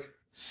real quick?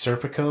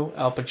 Serpico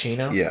Al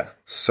Pacino? Yeah,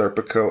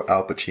 Serpico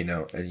Al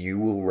Pacino, and you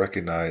will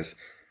recognize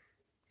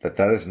that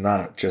is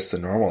not just the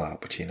normal Al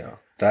Pacino.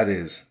 That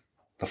is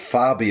the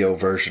Fabio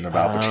version of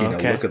Al Pacino.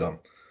 Okay. Look at him.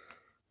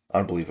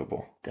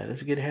 Unbelievable. That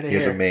is a good head of He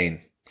hair. has a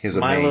mane.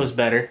 Milo's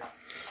better.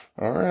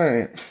 All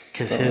right.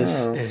 Because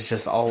his is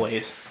just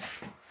always.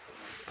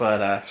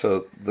 But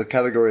so the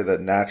category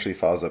that naturally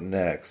follows up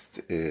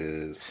next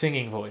is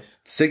singing voice.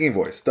 Singing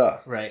voice, duh.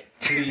 Right.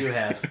 Who do you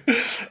have?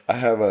 I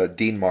have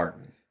Dean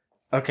Martin.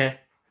 Okay.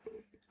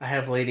 I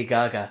have Lady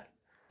Gaga.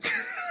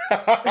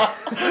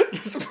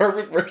 This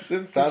perfect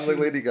person sounds like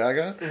Lady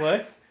Gaga.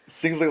 What?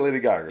 Sings like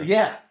Lady Gaga.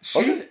 Yeah,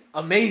 she's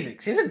amazing.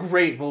 She has a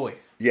great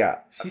voice.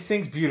 Yeah. She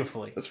sings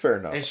beautifully. That's fair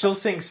enough. And she'll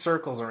sing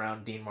circles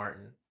around Dean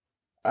Martin.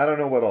 I don't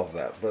know about all of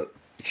that, but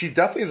she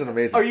definitely is an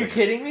amazing singer. Are you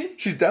kidding me?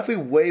 She's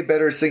definitely way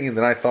better singing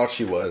than I thought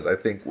she was. I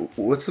think.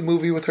 What's the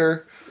movie with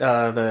her?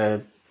 Not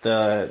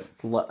the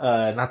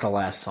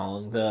last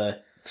song.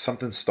 The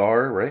something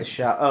Star, right?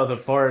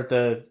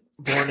 The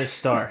Born is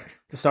Star.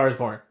 The Star is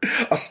Born.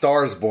 A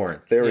Star is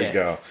Born. There we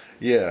go.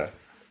 Yeah.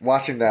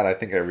 Watching that, I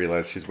think I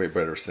realized she's way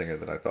better singer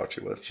than I thought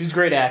she was. She's a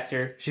great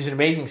actor. She's an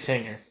amazing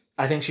singer.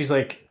 I think she's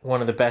like one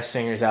of the best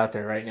singers out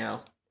there right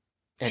now.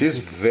 And she's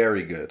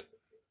very good.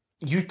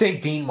 You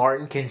think Dean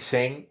Martin can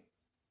sing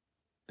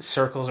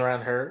circles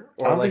around her?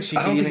 Or I don't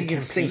think he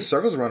can sing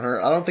circles around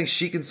her. I don't think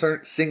she can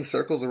sing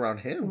circles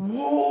around him.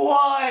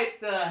 What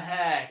the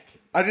heck?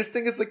 I just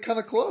think it's like kind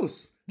of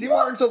close. Dean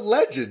Martin's a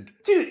legend.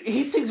 Dude,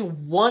 he sings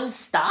one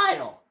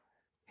style.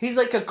 He's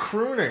like a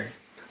crooner.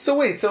 So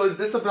wait, is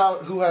this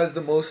about who has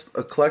the most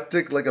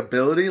eclectic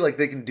ability? Like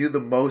they can do the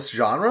most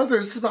genres? Or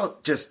is this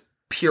about just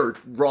pure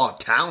raw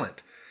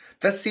talent?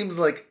 That seems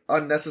like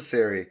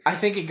unnecessary. I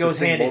think it goes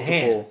hand in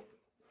hand.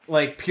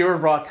 Like pure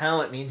raw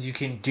talent means you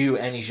can do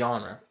any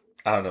genre.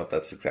 I don't know if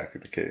that's exactly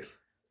the case.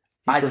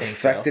 I think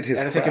so. His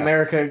and I think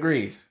America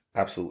agrees.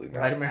 Absolutely not.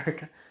 Right,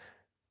 America?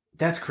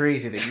 That's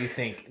crazy that you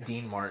think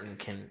Dean Martin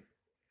can...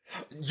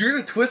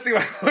 You're twisting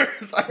my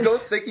words. I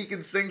don't think he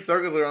can sing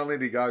circles around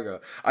Lady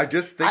Gaga. I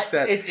just think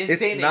that it's insane it's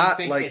that not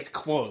you think it's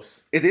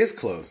close. It is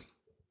close.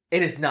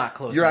 It is not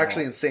close. You're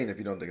actually insane if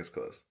you don't think it's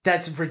close.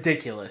 That's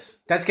ridiculous.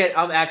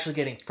 I'm actually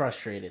getting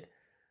frustrated.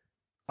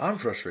 I'm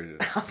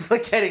frustrated. I'm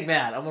like getting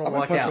mad. I'm gonna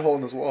walk out. punch a hole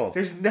in this wall.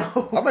 There's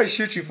no. I might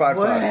shoot you 5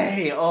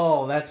 times.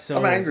 Oh, that's so.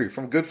 I'm angry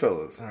from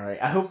Goodfellas. All right.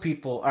 I hope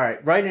people. All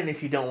right. Write in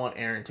if you don't want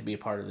Aaron to be a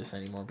part of this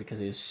anymore because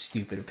of his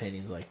stupid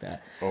opinions like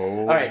that. Oh.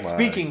 All right.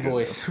 Speaking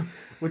voice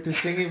with the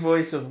singing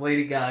voice of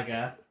Lady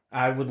Gaga.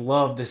 I would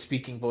love the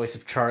speaking voice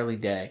of Charlie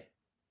Day.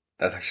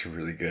 That's actually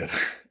really good.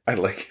 I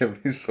like him.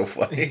 He's so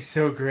funny. He's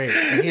so great.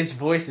 And his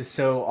voice is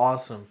so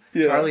awesome.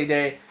 Yeah. Charlie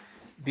Day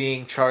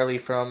being Charlie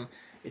from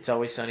It's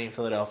Always Sunny in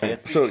Philadelphia.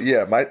 So,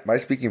 yeah, my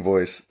speaking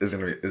voice is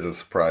a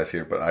surprise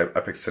here, but I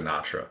picked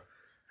Sinatra.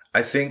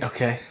 I think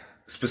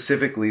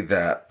specifically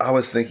that I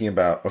was thinking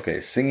about,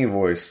 singing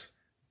voice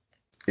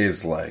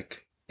is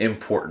like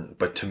important,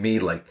 but to me,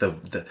 like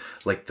the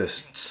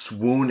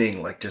swooning,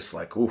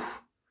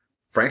 oof.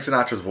 Frank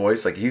Sinatra's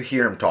voice, like you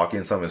hear him talking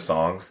in some of his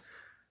songs,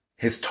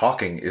 his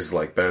talking is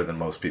like better than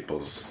most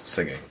people's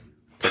singing.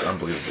 It's like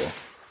unbelievable.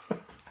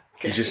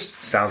 He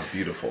just sounds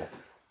beautiful.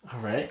 All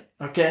right.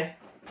 Okay.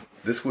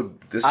 This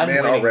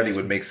man already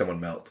would make someone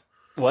melt.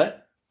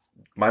 What?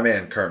 My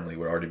man currently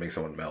would already make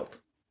someone melt.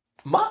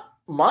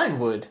 Mine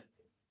would.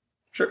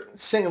 Sure.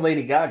 Sing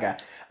Lady Gaga.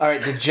 All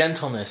right, the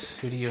gentleness.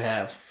 Who do you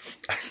have?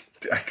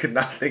 I could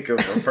not think of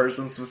a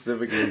person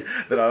specifically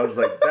that I was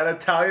like, that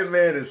Italian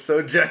man is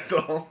so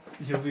gentle.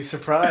 You'll be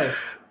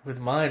surprised with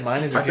mine.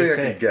 Mine is a good pick.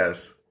 I could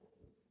guess.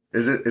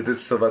 Is it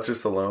Sylvester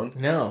Stallone?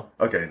 No.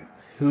 Okay.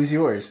 Who's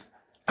yours?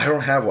 I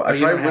don't have one.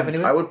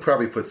 I would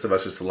probably put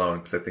Sylvester Stallone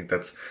because I think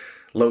that's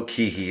low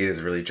key. He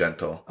is really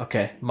gentle.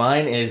 Okay.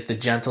 Mine is the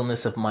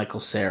gentleness of Michael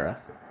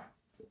Cera.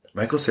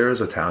 Michael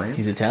Cera's Italian?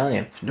 He's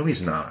Italian. No,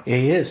 he's not. Yeah,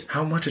 he is.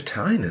 How much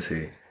Italian is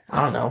he?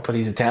 I don't know, but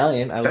he's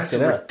Italian. That's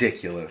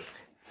ridiculous.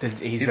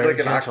 He's like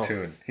gentle. an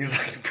Octoon. He's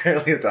like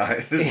barely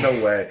Italian. There's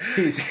no way.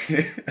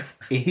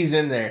 he's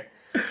in there.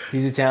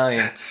 He's Italian.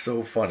 That's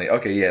so funny.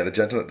 Okay, yeah, the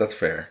gentle. That's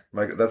fair.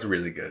 That's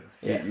really good.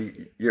 Yeah,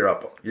 you're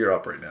up. You're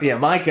up right now. Yeah,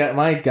 my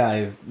guy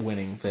is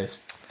winning this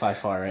by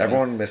far. Right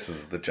Everyone now.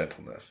 misses the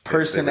gentleness.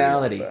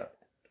 Personality. They really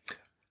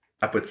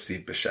I put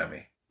Steve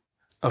Buscemi.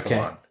 Okay,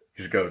 come on,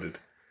 he's goated.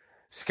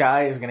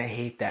 Sky is gonna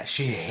hate that.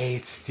 She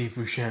hates Steve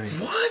Buscemi.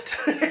 What?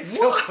 It's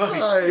so funny.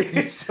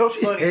 It's so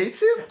funny. She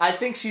hates him? I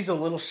think she's a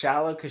little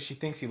shallow because she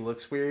thinks he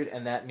looks weird,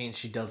 and that means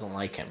she doesn't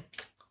like him.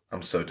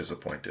 I'm so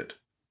disappointed.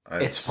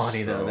 It's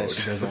funny though that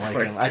she doesn't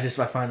like him. I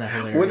find that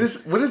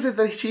hilarious. What is it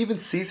that she even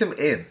sees him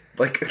in?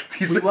 Like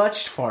we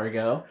watched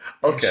Fargo.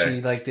 Okay. And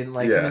she didn't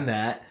like him in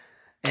that.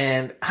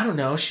 And I don't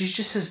know, she's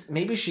just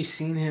maybe she's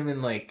seen him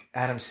in like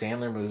Adam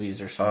Sandler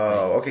movies or something.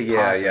 Oh, okay,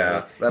 yeah, possibly.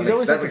 yeah.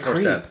 That makes more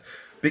sense.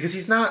 Because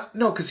he's not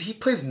because he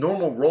plays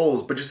normal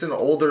roles, but just in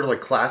older like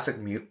classic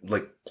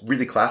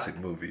really classic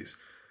movies.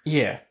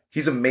 Yeah.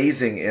 He's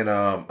amazing in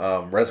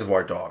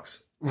Reservoir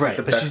Dogs. He's right,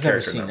 the but best she's never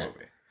character seen in that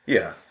movie.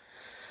 Yeah.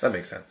 That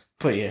makes sense.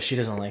 But yeah, she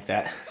doesn't like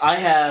that. I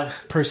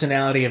have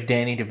personality of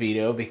Danny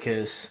DeVito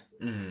because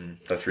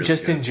that's really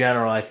just good. In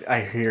general,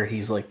 I hear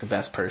he's like the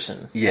best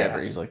person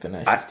ever. He's like the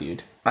nicest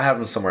dude. I have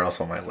him somewhere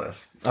else on my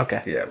list.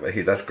 Okay. Yeah, but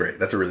that's great.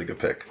 That's a really good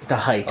pick. The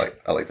height.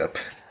 I like that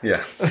pick.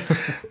 Yeah.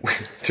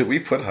 Did we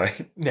put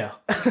height? No.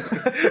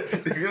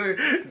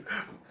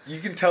 You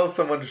can tell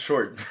someone's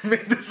short.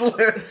 Make this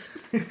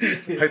list.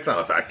 Height's not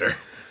a factor.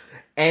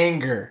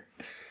 Anger.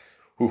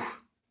 Ooh.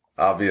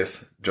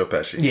 Obvious. Joe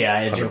Pesci. Yeah, I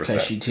had 100%. Joe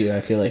Pesci too. I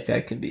feel like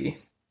that could be...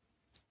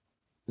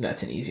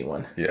 That's an easy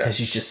one. Yeah. Because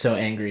he's just so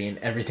angry in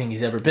everything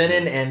he's ever been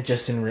in, and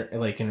just in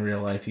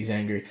real life, he's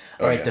angry.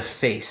 All right, the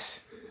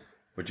face.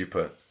 What'd you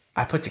put?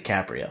 I put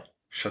DiCaprio.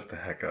 Shut the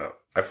heck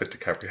up. I put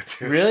DiCaprio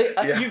too. Really?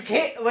 Yeah. You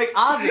can't,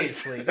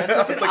 obviously. That's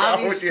such an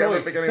obvious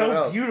choice. It's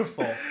so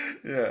beautiful.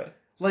 Yeah.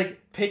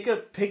 Pick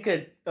a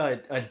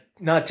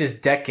not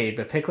just decade,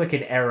 but pick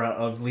an era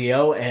of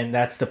Leo, and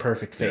that's the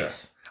perfect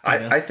face.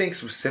 Yeah. I think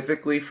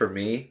specifically for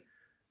me,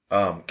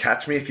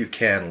 Catch Me If You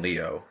Can,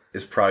 Leo,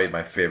 is probably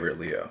my favorite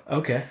Leo.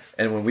 Okay.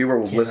 And when we were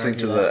listening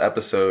to the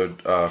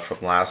episode from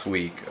last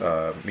week,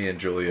 me and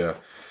Julia,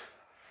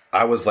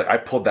 I was I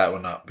pulled that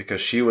one up because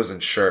she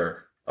wasn't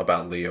sure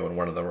about Leo in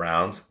one of the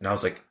rounds. And I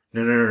was like,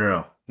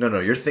 no.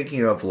 You're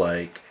thinking of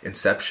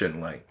Inception.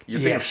 You're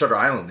thinking of Shutter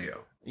Island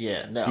Leo.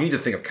 Yeah, no. You need to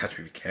think of Catch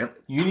Me If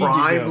You Can.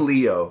 Prime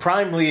Leo.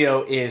 Prime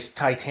Leo is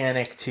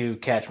Titanic to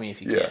Catch Me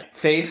If You Can.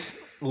 Face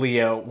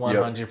Leo,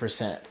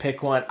 100%. Yep.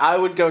 Pick one. I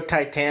would go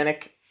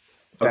Titanic.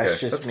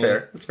 That's just me.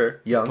 Fair. That's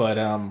fair. Young. But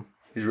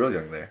he's real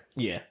young there.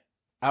 Yeah.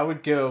 I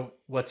would go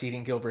What's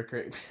Eating Gilbert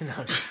Grape.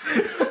 No,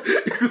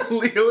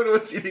 Leo and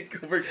What's Eating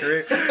Gilbert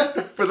Grape.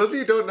 For those of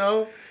you who don't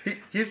know,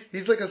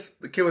 he's like a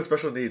kid with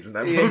special needs in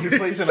that movie. Yeah, he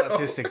plays an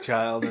autistic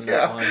child in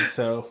that one,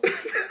 so...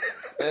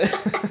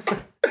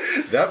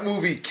 That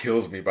movie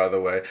kills me, by the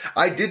way.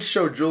 I did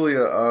show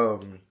Julia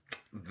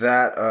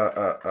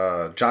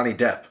Johnny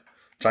Depp.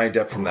 Johnny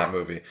Depp from that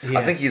movie. Yeah.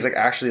 I think he's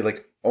actually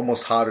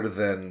almost hotter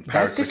than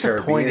Pirates of the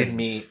Caribbean. That disappointed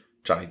me.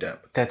 Johnny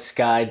Depp. That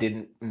Sky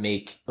didn't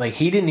make...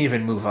 he didn't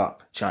even move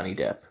up Johnny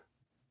Depp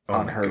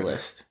on her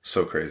list.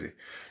 So crazy.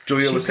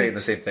 Julia was saying the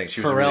same thing.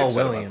 She was Pharrell really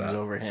upset Williams about that.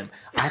 over him.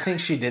 I think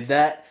she did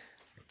that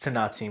to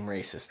not seem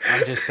racist.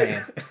 I'm just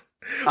saying.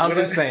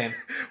 saying.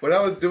 When I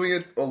was doing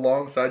it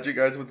alongside you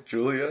guys with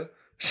Julia,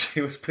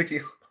 she was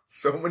picking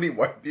so many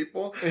white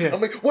people. Yeah.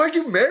 I'm like, why'd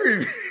you marry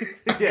me?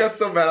 I got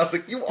so mad. I was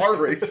like, you are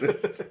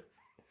racist.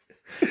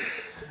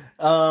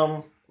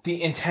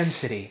 The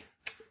intensity.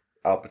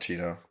 Al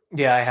Pacino.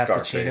 Yeah, I have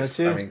Scarface. Pacino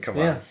too. I mean, come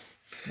on.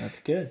 That's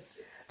good.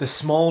 The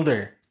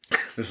smolder.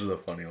 This is a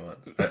funny one.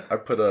 I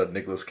put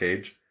Nicolas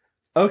Cage.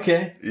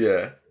 Okay.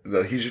 Yeah.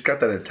 He's just got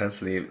that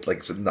intensity,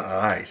 in the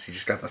eyes. He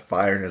just got the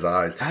fire in his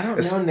eyes. I don't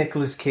know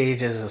Nicolas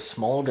Cage as a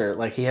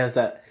smolder. He has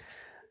that...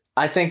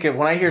 I think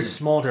when I hear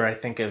smolder, I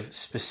think of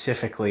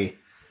specifically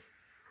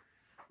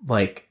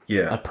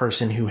a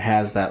person who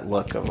has that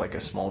look of a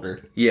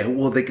smolder. Yeah,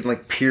 well, they can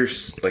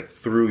pierce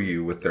through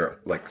you with their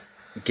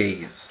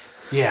gaze.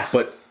 Yeah.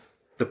 But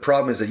the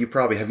problem is that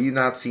have you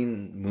not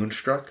seen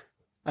Moonstruck?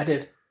 I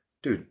did.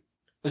 Dude.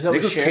 Was that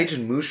Nicolas Cage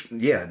and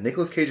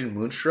Nicolas Cage in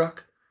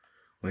Moonstruck?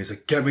 When he's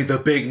like, get me the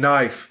big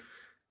knife.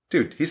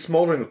 Dude, he's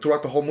smoldering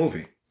throughout the whole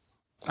movie.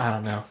 I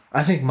don't know.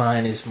 I think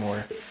mine is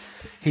more...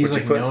 He's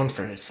known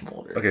for his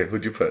smolder. Okay,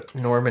 who'd you put?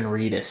 Norman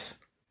Reedus.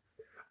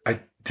 I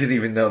didn't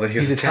even know that he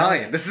was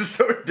Italian. This is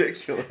so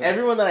ridiculous.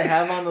 Everyone that I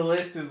have on the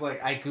list is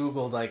I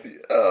Googled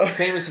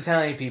famous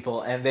Italian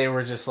people, and they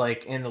were just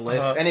in the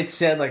list. And it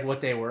said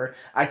what they were.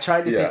 I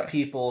tried to pick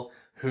people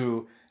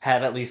who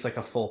had at least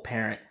a full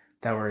parent.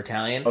 that were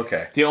Italian.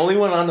 Okay. The only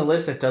one on the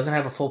list that doesn't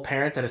have a full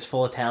parent that is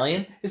full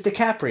Italian is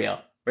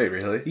DiCaprio. Wait,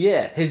 really?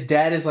 Yeah, his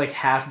dad is like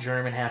half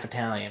German, half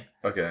Italian.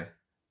 Okay.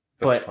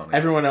 But funny.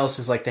 Everyone else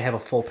is like they have a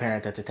full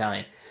parent that's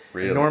Italian.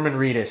 Really? Norman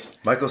Reedus.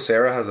 Michael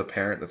Cera has a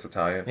parent that's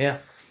Italian? Yeah.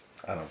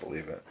 I don't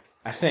believe it.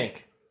 I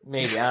think.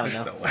 Maybe. I don't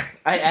know. No way.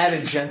 I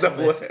added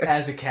gentleness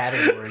as a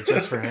category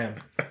just for him.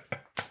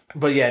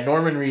 But yeah,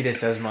 Norman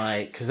Reedus as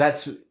my...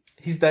 Because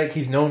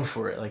he's known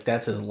for it. Like,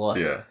 that's his look.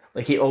 Yeah.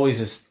 Like, he always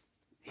is...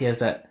 He has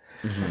that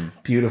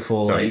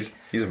beautiful... No, like,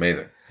 he's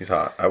amazing. He's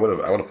hot. I would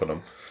have put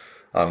him,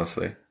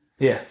 honestly.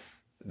 Yeah.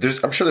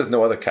 I'm sure there's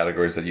no other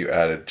categories that you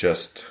added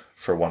just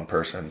for one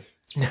person.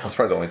 No. That's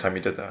probably the only time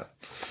you did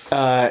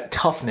that.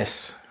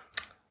 Toughness.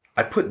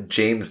 I put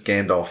James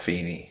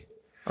Gandolfini.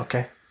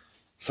 Okay.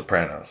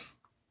 Sopranos.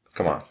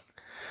 Come on.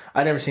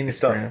 I've never seen The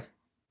Sopranos.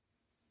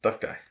 Tough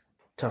guy.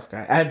 Tough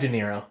guy. I have De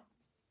Niro.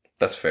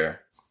 That's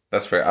fair.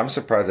 That's fair. I'm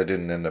surprised I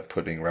didn't end up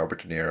putting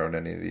Robert De Niro on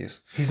any of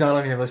these. He's not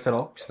on your list at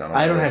all? He's not on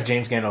my I don't list. have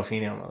James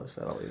Gandolfini on my list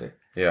at all either.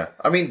 Yeah.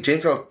 I mean,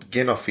 James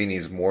Gandolfini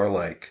is more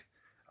like,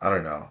 I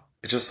don't know.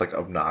 It's just like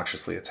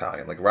obnoxiously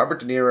Italian. Like Robert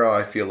De Niro,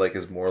 I feel like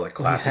is more like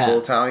classical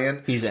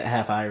Italian. He's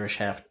half Irish,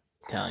 half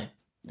Italian.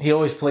 He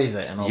always plays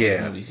that in all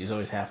his movies. He's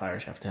always half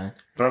Irish, half Italian.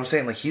 But I'm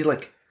saying like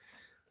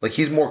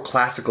he's more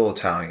classical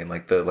Italian,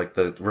 like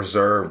the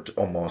reserved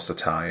almost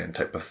Italian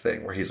type of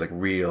thing, where he's like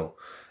real.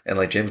 And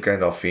like James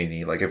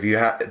Gandolfini, like if you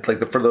have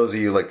for those of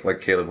you like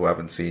Caleb who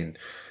haven't seen,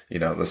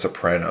 The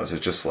Sopranos,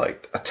 it's just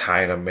like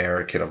Italian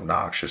American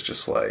obnoxious,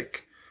 just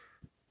like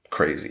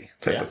crazy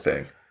type of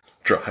thing.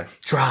 Drive.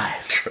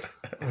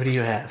 What do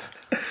you have?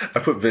 I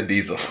put Vin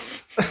Diesel.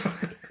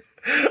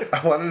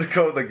 I wanted to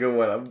go with a good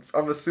one.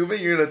 I'm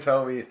assuming you're gonna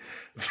tell me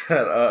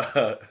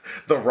that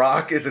The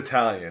Rock is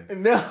Italian.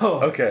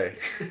 No. Okay.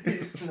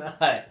 He's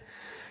not.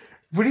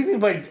 What do you mean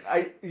by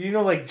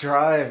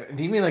drive?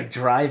 Do you mean like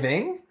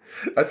driving?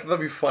 I thought that'd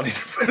be funny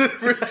to put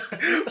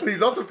it, but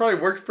he's also probably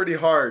worked pretty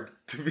hard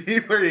to be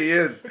where he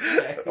is.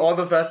 Okay. All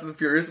the Fast and the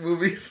Furious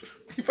movies,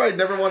 he probably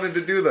never wanted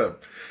to do them.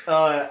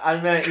 I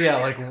meant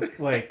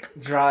like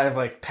drive,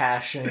 like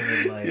passion,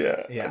 and like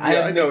I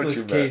have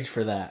Nicolas Cage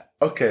for that.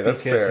 Okay,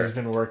 that's fair. Because he's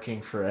been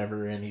working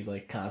forever, and he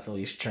like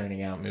constantly is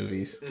churning out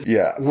movies.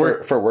 Yeah,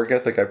 for work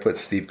ethic, I put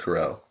Steve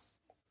Carell.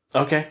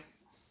 Okay.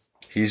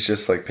 He's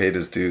just like paid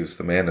his dues.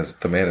 The man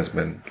has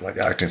been like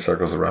acting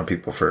circles around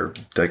people for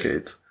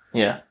decades.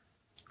 Yeah.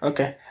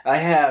 Okay. I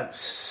have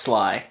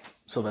Sly,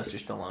 Sylvester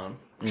Stallone,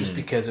 just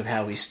because of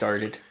how he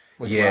started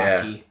with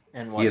Rocky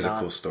and whatnot. He has a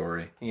cool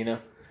story.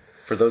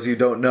 For those of you who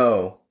don't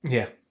know,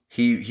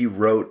 he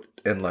wrote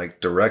and like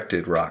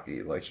directed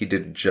Rocky. Like he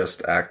didn't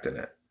just act in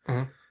it.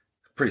 Mm-hmm.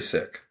 Pretty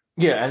sick.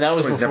 Yeah, and that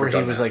was before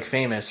he was like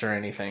famous or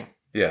anything.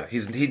 Yeah,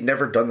 he'd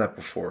never done that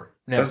before.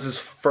 No. That's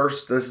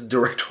his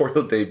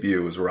directorial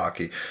debut was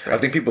Rocky. Right. I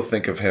think people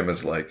think of him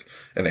as like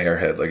an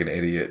airhead, like an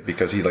idiot,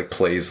 because he like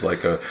plays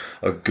like a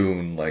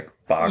goon like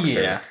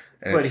boxer. Yeah,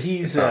 but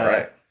he's not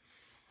right.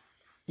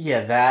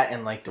 Yeah, that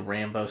and like the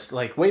Rambo,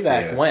 like way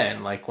back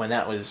when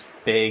that was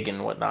big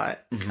and whatnot.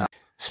 Mm-hmm.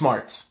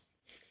 Smarts,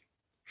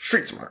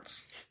 street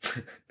smarts.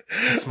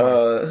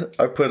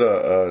 I put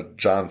a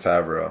Jon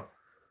Favreau.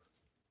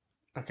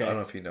 Okay, I don't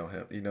know if you know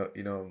him. You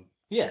know him.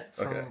 Yeah.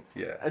 Okay.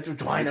 Yeah.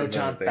 Do I know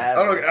Jon Favreau?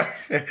 Oh,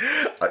 okay.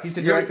 He's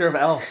the director of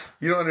Elf.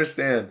 You don't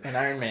understand. And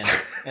Iron Man.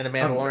 And The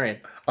Mandalorian.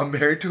 I'm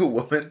married to a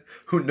woman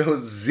who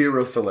knows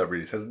zero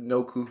celebrities, has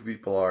no clue who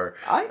people are.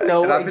 I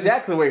know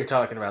exactly what you're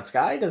talking about.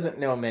 Sky doesn't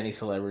know many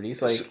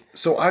celebrities. Like,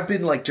 so I've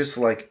been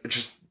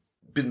just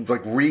been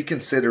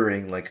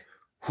reconsidering like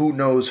who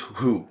knows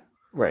who.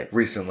 Right.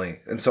 Recently.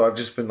 And so I've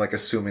just been like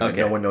assuming that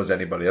no one knows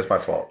anybody. That's my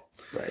fault.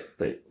 Right,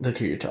 but look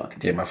who you're talking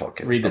to. Yeah, my fault,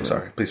 kid. I'm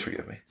sorry. Please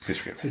forgive me.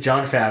 So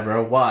Jon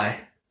Favreau,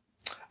 why?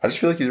 I just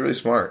feel like he's really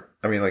smart.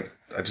 I mean, like,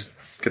 I just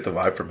get the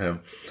vibe from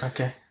him.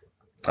 Okay.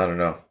 I don't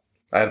know.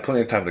 I had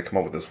plenty of time to come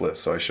up with this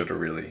list, so I should have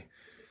really...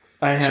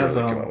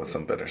 come up with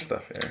some better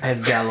stuff here. I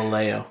have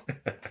Galileo.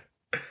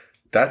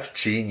 That's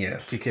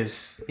genius.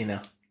 Because,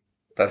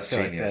 That's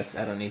genius.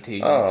 I don't need to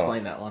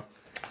explain that one.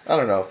 I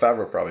don't know.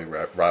 Favreau probably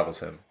rivals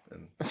him.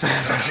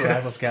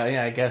 Rivals guy,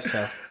 yeah, I guess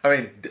so. I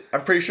mean,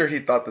 I'm pretty sure he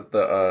thought that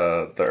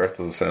the Earth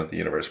was the center of the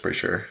universe. Pretty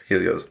sure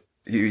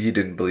he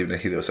didn't believe in a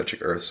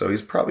heliocentric Earth, so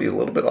he's probably a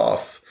little bit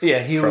off. Yeah,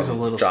 he was a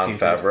little Jon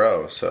stupid.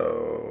 Favreau.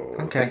 So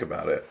think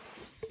about it.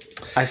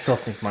 I still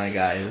think my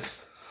guy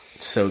is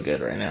so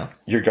good right now.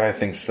 Your guy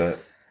thinks that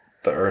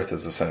the Earth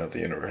is the center of the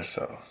universe.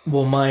 So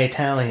my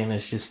Italian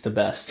is just the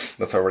best.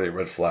 That's already a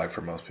red flag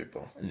for most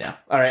people. No.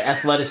 All right,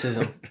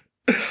 athleticism.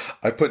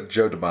 I put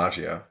Joe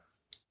DiMaggio.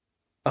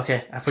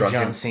 Okay, I put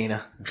John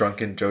Cena.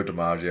 Drunken Joe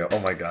DiMaggio. Oh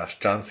my gosh,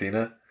 John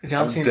Cena?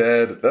 John Cena's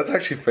dead. That's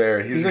actually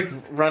fair. He's like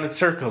running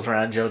circles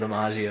around Joe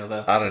DiMaggio,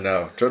 though. I don't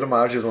know. Joe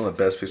DiMaggio is one of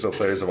the best baseball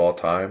players of all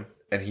time,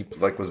 and he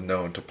was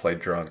known to play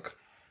drunk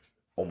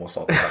almost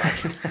all the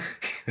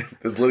time.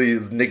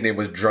 His nickname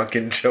was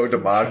Drunken Joe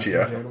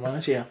DiMaggio. Joe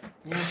DiMaggio,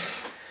 yeah.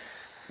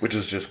 Which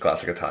is just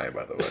classic Italian,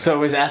 by the way.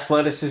 So is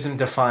athleticism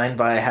defined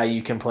by how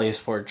you can play a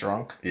sport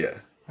drunk? Yeah.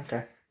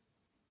 Okay.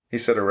 He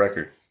set a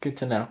record. Good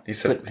to know. He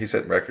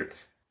set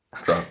records.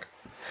 Drunk.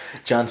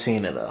 John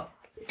Cena, though.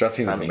 John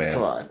Cena's the man.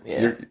 Come on.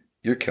 Yeah.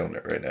 You're killing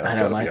it right now. I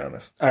know, gotta be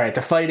honest. All right,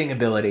 the fighting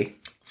ability.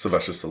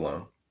 Sylvester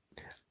Stallone.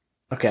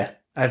 Okay.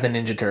 I have the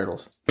Ninja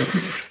Turtles.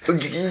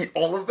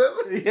 All of them?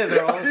 Yeah,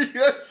 they're all...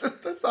 Yes,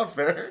 that's not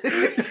fair.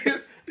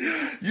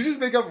 You just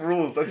make up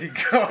rules as you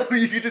go.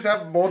 You can just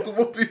have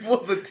multiple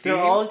people as a team. They're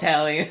all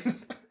Italian.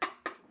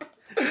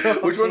 So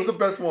Which one's the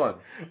best one?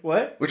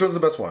 What? Which one's the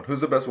best one?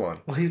 Who's the best one?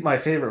 Well, my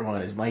favorite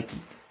one is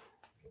Mikey.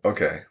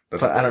 Okay.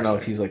 But I don't know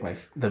if he's like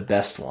the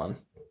best one.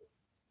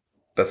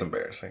 That's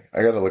embarrassing.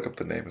 I gotta look up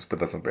the names, but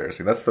that's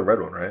embarrassing. That's the red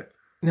one, right?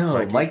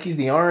 No, Mikey's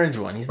the orange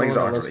one. He's the one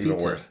that loves pizza.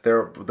 Even worse.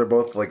 They're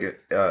both like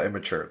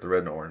immature. The red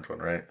and orange one,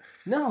 right?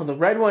 No, the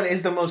red one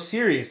is the most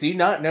serious. Do you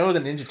not know the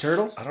Ninja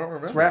Turtles? I don't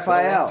remember. It's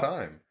Raphael. For a long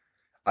time.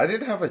 I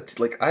didn't have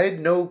I had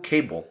no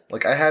cable.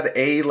 Like I had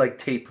a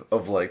tape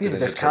of Yeah, but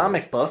there's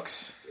comic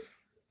books.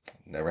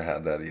 Never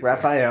had that either.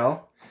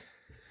 Raphael.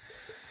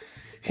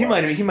 He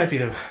might be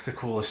the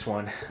coolest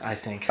one, I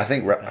think. I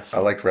think I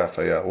liked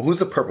Raphael. Well, who's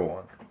the purple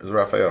one? Is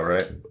Raphael,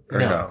 right? Or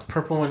no?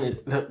 Purple one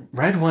is the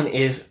red one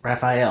is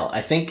Raphael.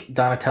 I think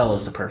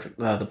Donatello's the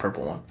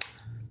purple one.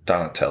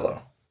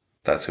 Donatello.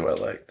 That's who I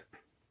liked.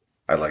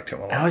 I liked him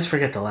a lot. I always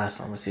forget the last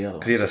one. What's the other one?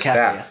 Because he had a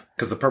staff.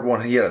 Because the purple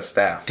one, he had a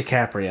staff.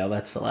 DiCaprio,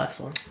 that's the last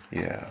one.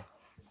 Yeah.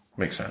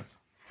 Makes sense.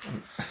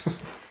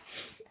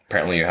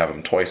 Apparently you have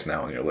him twice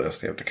now on your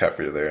list. You have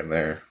DiCaprio there and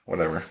there.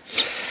 Whatever.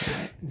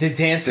 The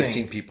dancing.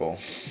 15 people.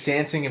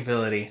 Dancing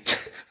ability.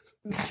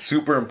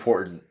 Super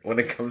important when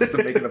it comes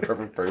to making the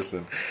perfect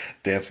person.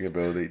 Dancing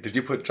ability. Did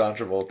you put John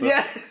Travolta?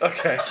 Yeah.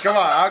 Okay, come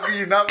on. How can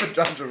you not put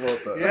John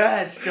Travolta?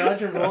 Yes, John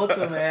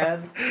Travolta,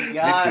 man. Me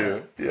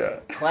too.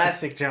 Yeah.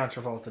 Classic John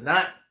Travolta.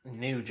 Not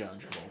new John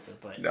Travolta,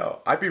 but...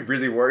 No, I'd be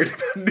really worried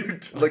about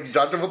John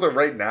Travolta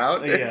right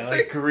now. Yeah,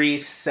 like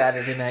Grease,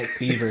 Saturday Night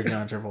Fever,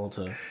 John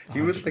Travolta.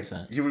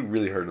 100%. He would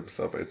really hurt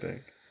himself, I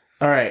think.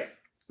 All right.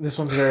 This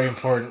one's very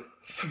important.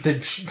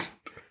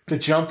 The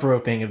jump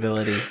roping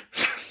ability.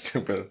 So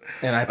stupid.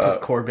 And I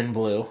put Corbin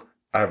Blue.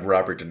 I have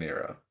Robert De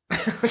Niro.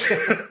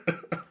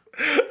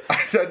 I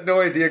had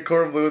no idea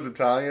Corbin Blue was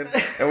Italian.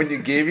 And when you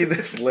gave me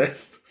this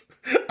list,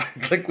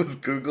 I was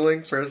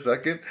Googling for a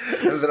second.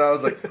 And then I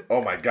was like,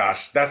 oh my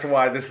gosh, that's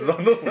why this is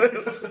on the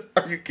list.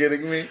 Are you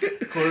kidding me?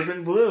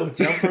 Corbin Blue.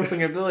 Jump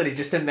roping ability.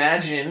 Just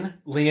imagine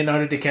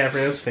Leonardo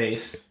DiCaprio's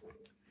face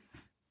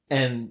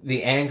and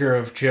the anger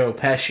of Joe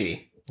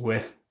Pesci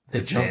with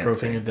the jump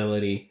roping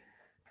ability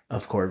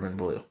of Corbin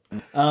Blue.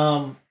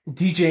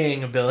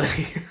 DJing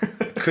ability.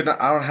 I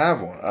don't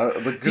have one.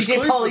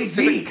 DJ Pauly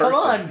D. Come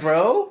on,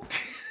 bro.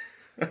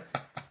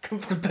 One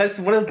of the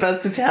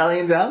best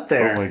Italians out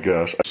there. Oh my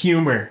gosh.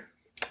 Humor.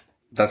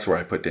 That's where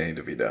I put Danny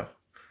DeVito.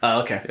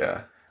 Oh, okay.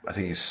 Yeah. I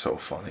think he's so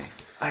funny.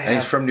 And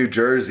he's from New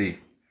Jersey.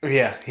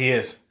 Yeah, he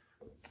is.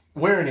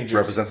 Where in New Jersey?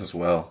 Represents us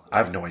well. I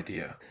have no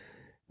idea.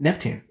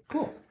 Neptune.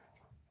 Cool.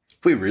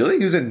 Wait, really?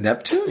 He was in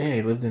Neptune? Yeah,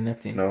 he lived in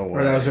Neptune. No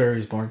way. Or that was where he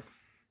was born.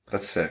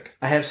 That's sick.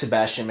 I have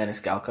Sebastian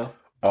Maniscalco.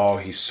 Oh,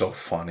 he's so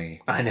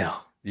funny. I know.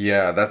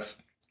 Yeah,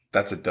 that's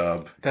a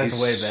dub. That's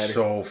he's way better.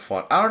 So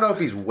fun. I don't know if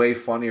he's way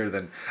funnier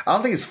than... I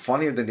don't think he's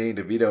funnier than Danny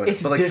DeVito.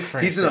 It's but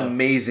different, he's an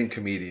amazing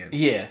comedian.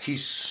 Yeah.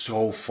 He's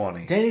so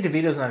funny. Danny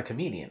DeVito's not a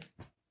comedian.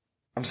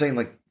 I'm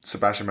saying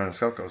Sebastian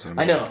Maniscalco is an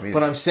amazing comedian.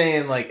 But I'm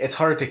saying it's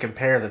hard to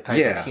compare the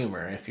type of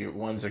humor if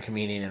one's a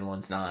comedian and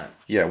one's not.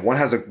 Yeah, one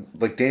has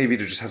Danny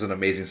DeVito just has an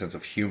amazing sense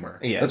of humor.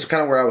 Yeah. That's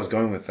kind of where I was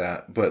going with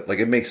that. But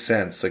it makes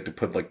sense to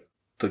put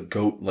the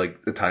GOAT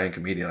Italian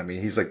comedian. I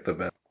mean, he's the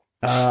best.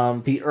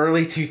 The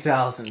early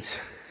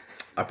 2000s.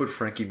 I put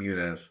Frankie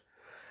Muniz.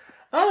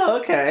 Oh,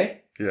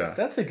 okay. Yeah.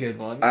 That's a good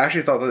one. I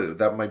actually thought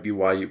that might be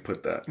why you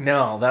put that.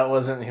 No, that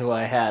wasn't who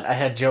I had. I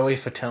had Joey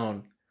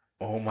Fatone.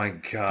 Oh my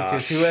gosh.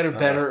 Because who had a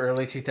better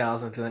early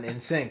 2000s than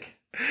NSYNC?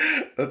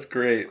 That's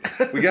great.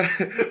 We got.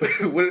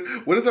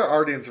 What is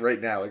our audience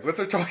right now? What's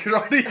our target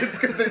audience?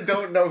 Because they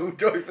don't know who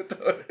Joey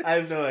Fatone is. I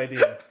have no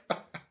idea.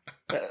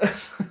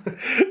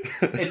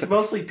 It's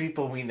mostly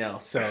people we know,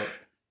 so...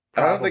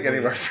 Probably. I don't think any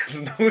of our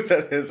friends know who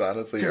that is,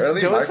 honestly. Or at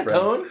least Joey my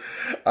Fatone?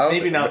 friends.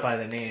 Maybe not by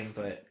the name,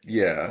 but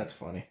yeah, that's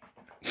funny.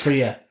 So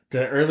yeah,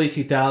 the early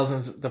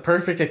 2000s, the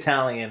perfect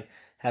Italian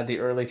had the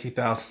early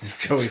 2000s of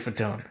Joey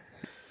Fatone.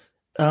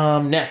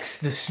 Next,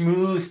 the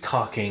smooth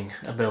talking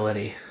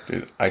ability.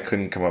 Dude, I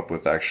couldn't come up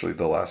with actually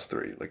the last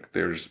three.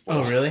 There's...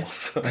 Oh, really?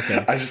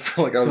 Okay. I just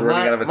feel like I was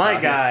running out of Italians.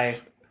 My guy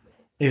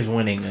is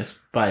winning this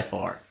by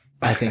far.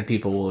 I think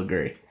people will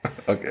agree.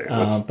 Okay.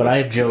 But I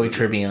have Joey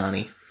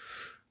Tribbiani.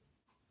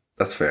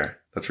 That's fair.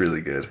 That's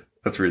really good.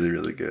 That's really,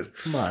 really good.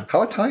 Come on.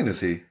 How Italian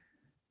is he?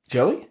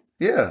 Joey?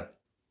 Yeah.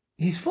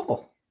 He's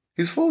full.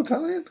 He's full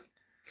Italian?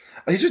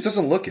 He just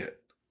doesn't look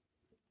it.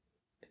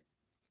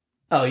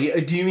 Oh,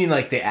 do you mean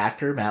the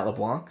actor, Matt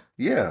LeBlanc?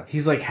 Yeah.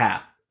 He's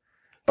half.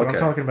 But I'm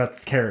talking about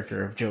the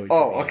character of Joey Tribbiani.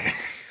 Oh, okay.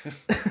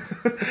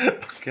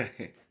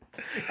 Okay.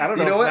 I don't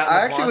know. You know what?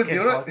 I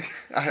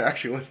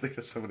actually was thinking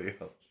of somebody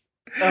else.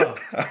 Oh,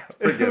 Forget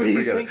what were it. you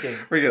Forget thinking? it.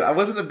 Forget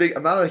it.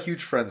 I'm not a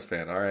huge Friends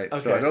fan. All right,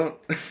 so Okay. I don't.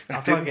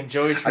 I'm talking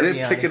Joey Tribbiani. I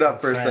didn't pick it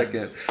up for a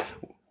Friends.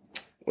 second.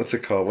 What's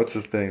it called? What's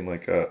his thing?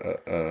 Like,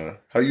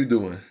 how you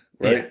doing?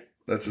 Right? Yeah.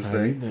 That's his How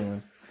you thing.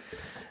 doing?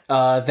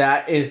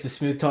 That is the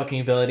smooth talking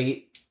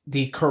ability,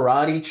 the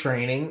karate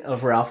training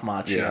of Ralph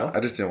Macchio. Yeah, I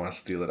just didn't want to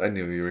steal it. I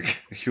knew you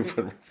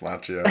put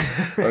Macchio.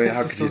 I mean,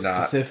 how This could is you so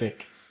not?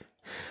 specific.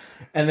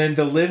 And then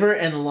the liver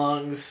and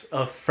lungs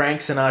of Frank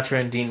Sinatra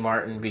and Dean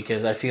Martin,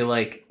 because I feel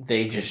like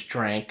they just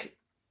drank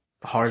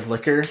hard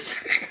liquor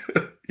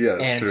Yeah,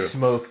 that's and true.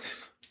 smoked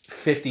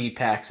 50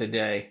 packs a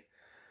day.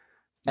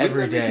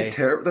 Every Wouldn't that make day. it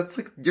terrible? That's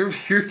like your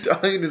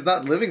Italian is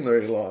not living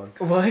very long.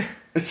 What?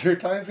 Your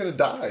Italian's gonna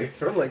die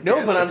from like No,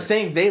 but cancer. I'm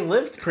saying they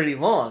lived pretty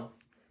long.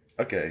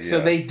 Okay, yeah. So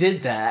they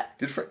did that.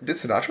 did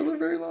Sinatra live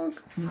very long?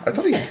 I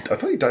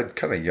thought he died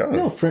kind of young.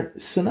 No,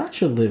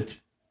 Sinatra lived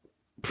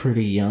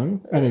pretty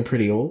young. I mean,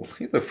 pretty old.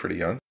 He lived pretty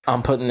young.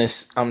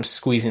 I'm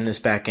squeezing this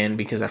back in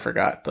because I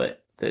forgot,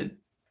 but the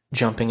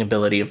jumping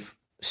ability of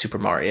Super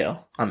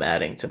Mario, I'm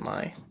adding to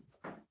my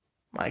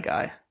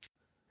guy.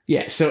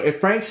 Yeah, so if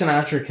Frank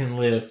Sinatra can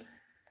live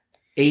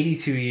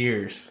 82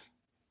 years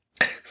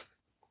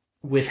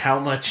with how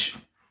much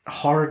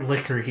hard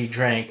liquor he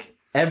drank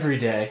every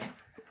day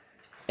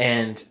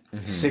and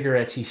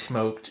cigarettes he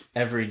smoked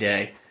every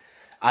day,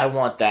 I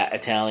want that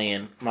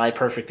Italian, my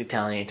perfect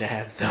Italian, to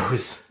have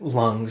those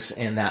lungs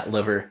and that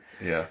liver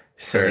Yeah,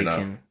 so fair they enough.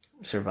 can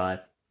survive.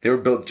 They were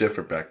built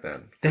different back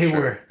then. for They sure.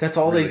 were. That's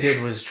all Really. they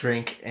did was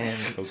drink and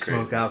So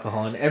smoke crazy.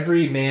 alcohol. And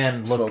every man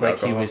looked Smoke like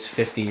alcohol. he was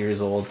 50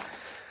 years old.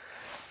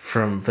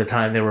 From the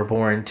time they were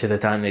born to the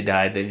time they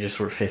died, they just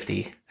were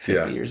 50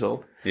 Yeah. years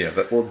old. Yeah,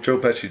 well, Joe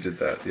Pesci did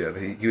that. Yeah,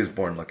 he was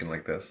born looking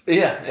like this.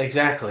 Yeah,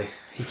 exactly.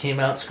 He came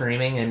out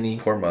screaming and he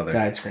Poor mother.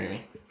 died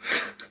screaming.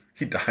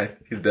 He died.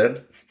 He's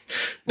dead.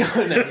 No,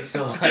 he's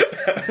still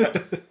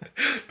alive.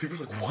 People are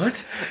like,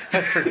 what? I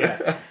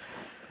forgot.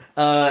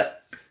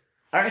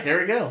 All right, there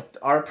we go.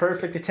 Our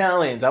perfect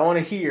Italians. I want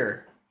to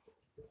hear.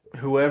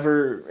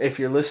 Whoever, if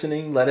you're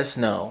listening, let us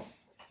know.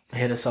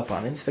 Hit us up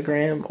on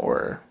Instagram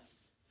or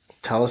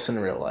tell us in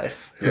real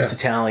life whose Yeah.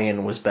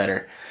 Italian was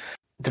better.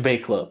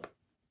 Debate Club.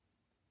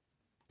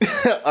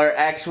 Our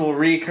actual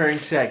recurring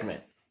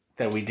segment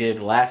that we did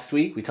last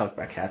week. We talked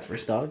about cats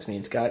versus dogs, me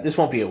and Scott. This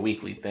won't be a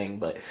weekly thing,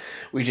 but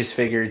we just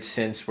figured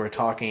since we're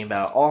talking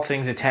about all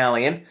things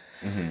Italian,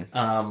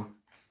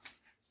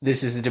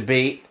 this is a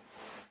debate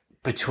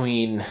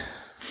between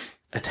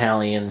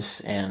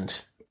Italians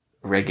and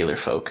regular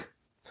folk.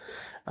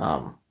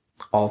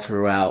 All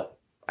throughout.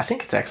 I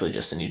think it's actually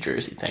just a New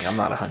Jersey thing. I'm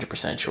not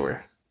 100%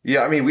 sure.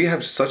 Yeah, I mean, we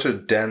have such a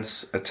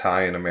dense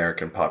Italian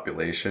American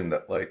population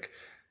that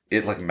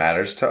it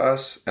matters to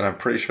us, and I'm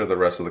pretty sure the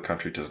rest of the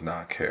country does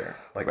not care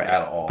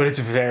at all. But it's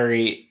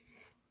very,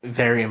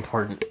 very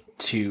important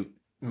to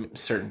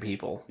certain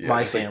people. Yeah,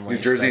 My just like family,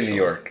 New Jersey, and especially.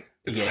 New York.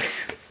 It's Yeah.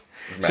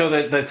 it's So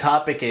matters. the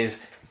topic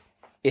is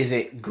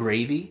it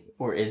gravy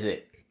or is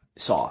it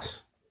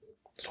sauce?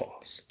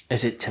 Sauce.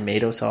 Is it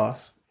tomato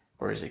sauce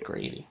or is it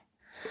gravy?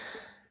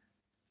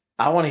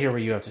 I want to hear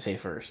what you have to say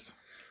first.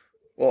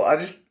 Well, I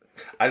just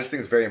think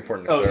it's very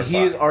important to Oh, clarify. he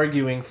is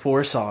arguing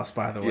for sauce,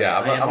 by the way. Yeah,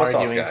 I'm a sauce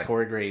arguing guy.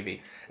 for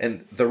gravy.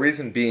 And the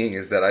reason being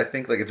is that I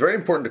think it's very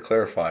important to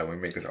clarify when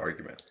we make this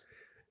argument.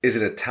 Is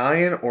it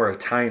Italian or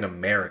Italian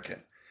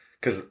American?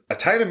 Because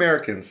Italian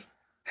Americans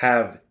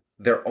have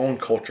their own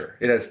culture.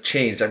 It has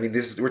changed. I mean,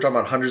 we're talking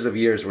about hundreds of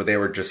years where they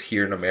were just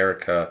here in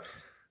America,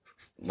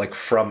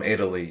 from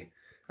Italy.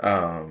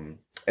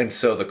 And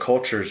so the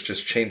cultures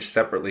just changed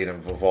separately and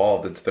have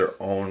evolved into their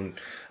own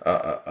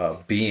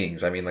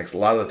beings. I mean, a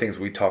lot of the things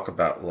we talk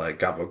about, like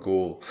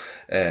gabagool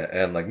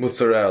and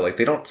mozzarella,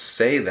 they don't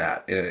say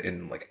that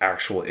in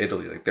actual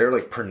Italy. They're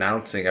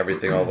pronouncing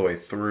everything all the way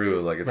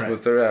through. It's Right.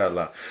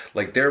 mozzarella.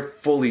 They're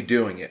fully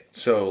doing it.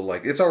 So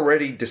it's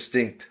already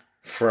distinct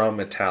from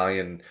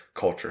Italian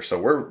culture. So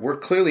we're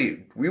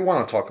clearly, we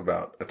want to talk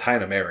about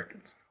Italian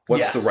Americans.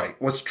 What's Yes.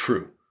 what's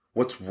true?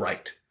 What's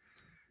right?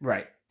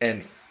 Right.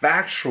 And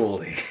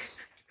factually,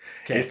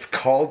 Okay. it's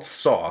called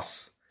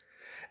sauce,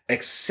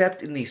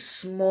 except in the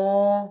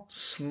small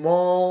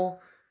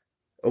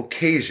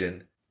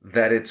occasion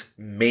that it's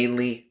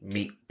mainly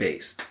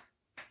meat-based.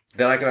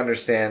 Then I can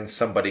understand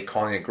somebody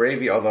calling it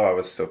gravy, although I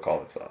would still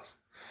call it sauce.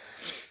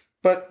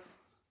 But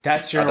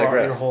That's I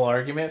digress. your whole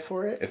argument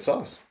for it? it's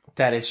sauce.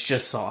 That it's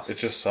just sauce.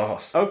 It's just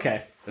sauce.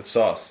 Okay. It's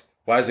sauce.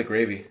 Why is it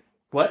gravy?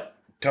 What?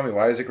 Tell me,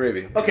 why is it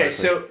gravy? Okay, Exactly.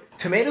 so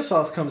tomato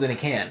sauce comes in a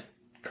can,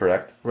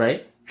 Correct.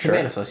 right? Sure.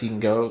 Tomato sauce. You can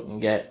go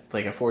and get a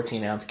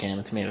 14-ounce can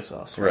of tomato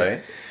sauce.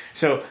 Right.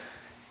 So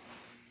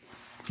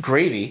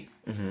gravy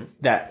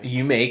that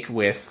you make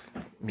with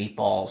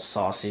meatballs,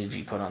 sausage,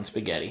 you put on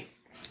spaghetti.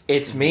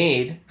 It's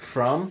made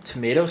from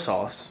tomato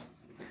sauce,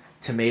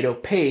 tomato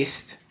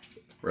paste,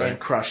 Right. and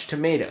crushed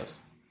tomatoes.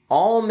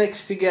 All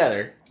mixed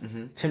together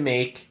to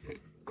make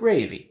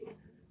gravy.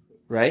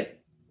 Right?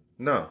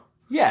 No.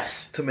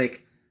 Yes. To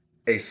make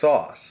a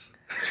sauce.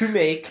 To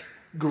make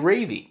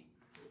gravy.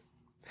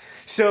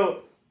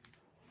 So,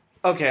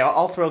 okay,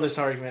 I'll throw this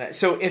argument out.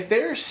 So if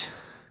there's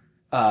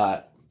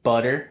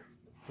butter,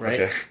 right?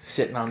 Okay.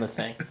 Sitting on the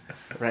thing,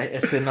 right?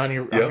 It's sitting on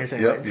your thing, right in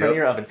front yep. of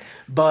your oven.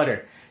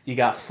 Butter. You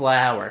got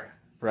flour,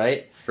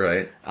 right?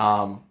 Right.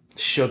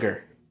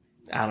 Sugar.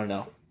 I don't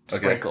know. Okay.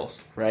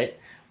 Sprinkles, right?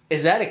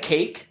 Is that a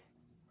cake?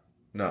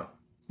 No.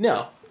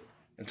 No.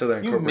 Until they You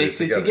incorporate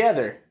mix it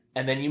together,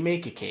 and then you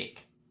make a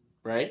cake,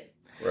 right?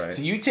 Right.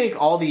 So you take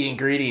all the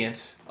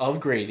ingredients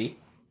of gravy,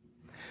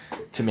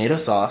 tomato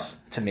sauce,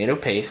 tomato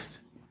paste,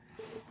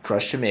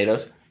 crushed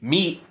tomatoes,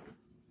 meat,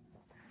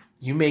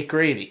 you make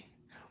gravy.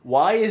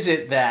 Why is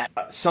it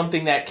that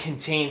something that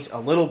contains a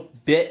little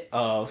bit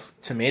of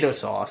tomato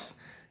sauce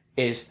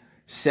is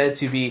said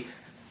to be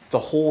the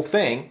whole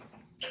thing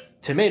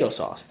tomato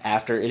sauce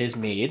after it is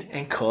made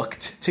and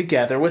cooked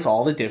together with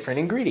all the different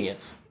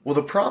ingredients? Well,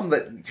 the problem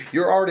that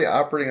you're already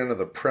operating under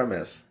the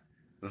premise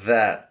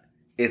that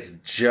it's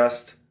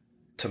just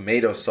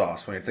tomato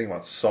sauce when you're thinking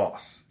about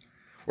sauce.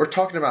 We're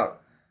talking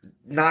about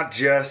not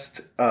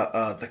just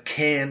the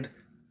canned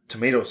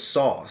tomato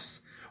sauce.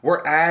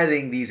 We're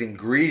adding these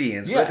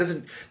ingredients. Yeah.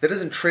 That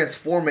doesn't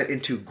transform it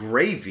into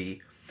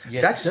gravy.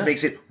 Yes, that just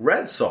makes it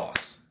red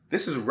sauce.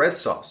 This is red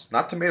sauce,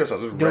 not tomato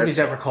sauce. This is Nobody's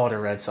red ever sauce. called it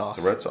red sauce.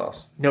 It's a red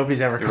sauce.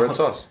 Nobody's ever called Red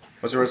sauce.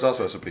 What's your red sauce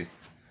recipe?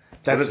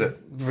 That's what is it?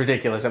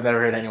 ridiculous. I've never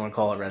heard anyone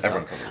call it red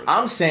Everyone sauce. calls it red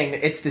I'm sauce. saying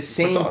that it's the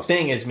same sauce.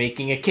 thing as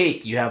making a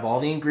cake. You have all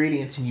the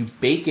ingredients and you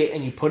bake it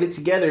and you put it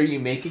together, you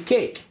make a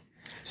cake.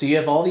 So you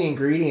have all the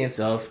ingredients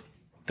of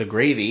the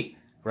gravy,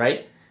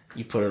 right?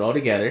 You put it all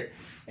together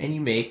and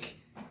you make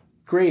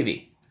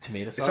gravy.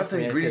 Tomato sauce. It's not the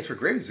tomato ingredients paste.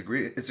 for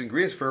gravy. It's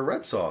ingredients for a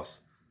red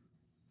sauce.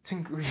 It's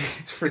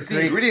ingredients for It's the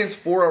gravy. ingredients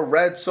for a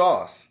red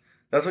sauce.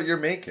 That's what you're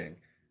making.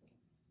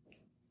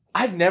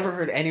 I've never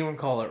heard anyone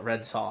call it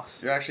red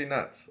sauce. You're actually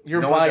nuts.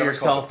 You're No one's by ever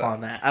yourself called it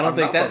on that. I don't I'm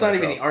think not that's by not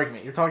even myself. the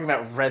argument. You're talking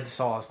about red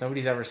sauce.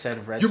 Nobody's ever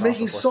said red You're sauce.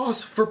 making before.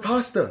 sauce for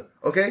pasta,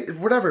 okay?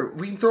 Whatever.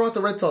 We can throw out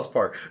the red sauce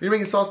part. You're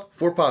making sauce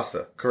for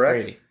pasta,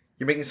 correct? Gravy.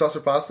 You're making sauce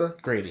for pasta?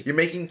 Gravy. You're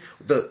making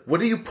what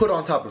do you put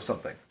on top of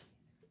something?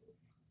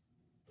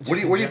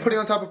 What are you putting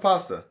on top of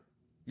pasta?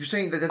 You're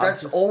saying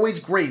that's always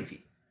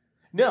gravy.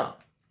 No.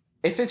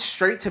 If it's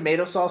straight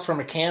tomato sauce from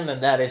a can, then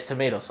that is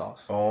tomato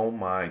sauce. Oh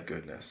my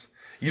goodness.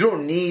 You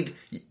don't need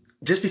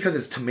just because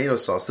it's tomato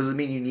sauce doesn't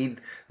mean you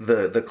need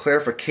the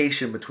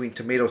clarification between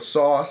tomato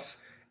sauce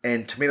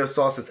and tomato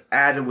sauce that's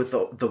added with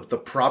the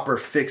proper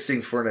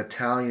fixings for an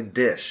Italian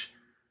dish.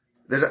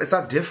 It's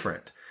not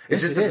different.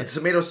 It's Yes, just it that is. the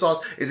tomato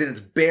sauce is in its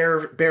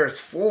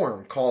barest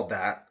form, called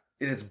that.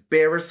 In its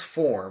barest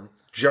form,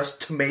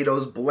 just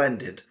tomatoes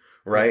blended,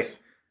 right? Yes.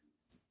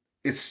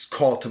 It's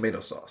called tomato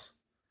sauce.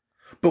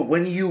 But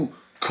when you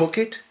cook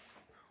it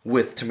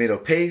with tomato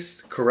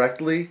paste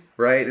correctly,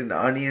 right, and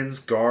onions,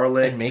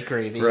 garlic, And make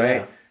gravy,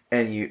 right, yeah.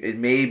 and it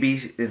may be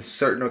in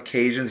certain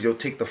occasions you'll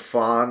take the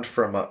fond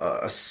from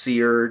a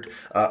seared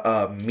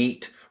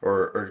meat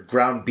or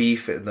ground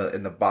beef in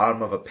the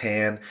bottom of a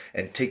pan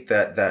and take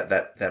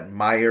that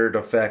mired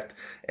effect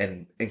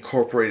and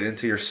incorporate it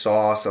into your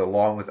sauce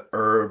along with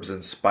herbs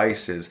and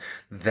spices.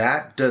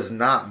 That does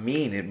not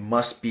mean it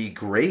must be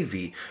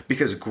gravy,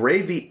 because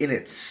gravy in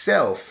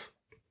itself,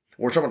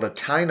 we're talking about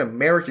Italian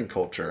American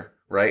culture,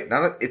 right?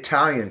 Not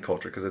Italian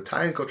culture, because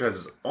Italian culture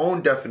has its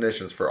own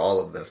definitions for all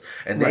of this.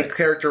 And they Right.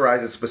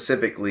 characterize it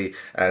specifically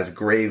as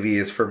gravy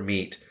is for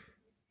meat,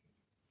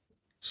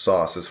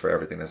 sauce is for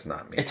everything that's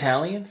not meat.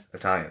 Italians?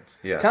 Italians,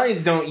 yeah.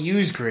 Italians don't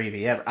use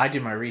gravy ever. I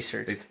did my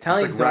research. It's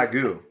Italians like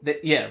don't- ragu.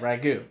 Yeah,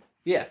 ragu.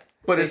 Yeah.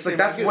 But They it's say like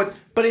that's ragu. what...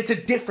 But it's a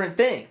different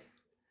thing.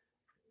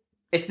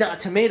 It's not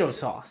tomato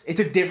sauce. It's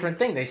a different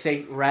thing. They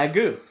say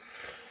ragu.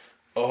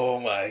 Oh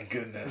my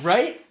goodness.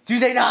 Right? Do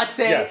they not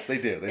say? Yes, they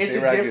do. They It's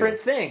say a ragu. different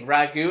thing.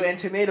 Ragu and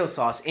tomato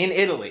sauce in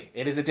Italy.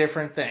 It is a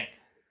different thing.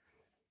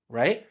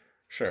 Right?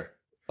 Sure.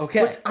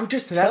 Okay. But I'm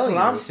just so that's telling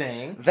what I'm you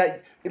saying.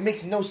 that it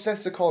makes no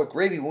sense to call it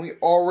gravy when we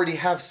already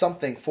have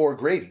something for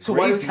gravy. So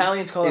why do Gravy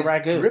Italians call it is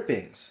ragu?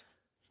 Drippings.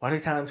 Why do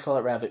Italians call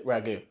it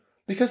ragu?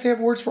 Because they have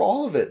words for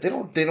all of it. They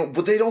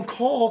don't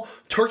call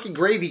turkey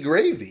gravy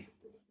gravy.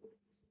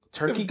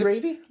 Turkey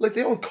gravy? Like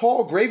they don't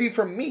call gravy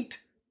from meat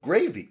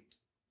gravy.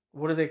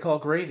 What do they call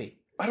gravy?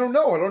 I don't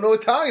know. I don't know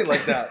Italian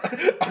like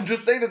that. I'm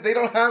just saying that they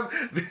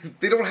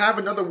don't have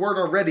another word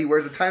already.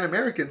 Whereas Italian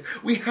Americans,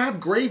 we have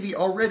gravy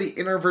already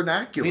in our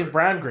vernacular. We have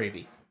brown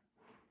gravy.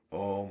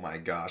 Oh my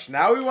gosh!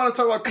 Now we want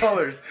to talk about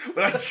colors,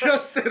 but I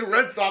just said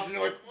red sauce, and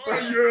you're like,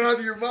 "Oh, you're out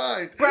of your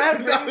mind."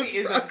 Brown Now gravy it's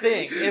is a brown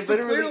thing. gravy. It So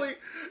literally- clearly,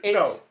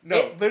 it's- no.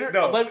 it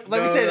literally-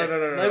 let me say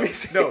this. Let me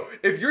say No.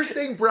 If you're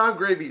saying brown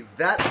gravy,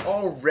 that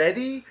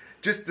already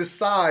just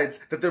decides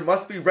that there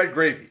must be red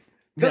gravy.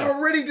 That No.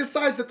 already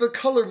decides that the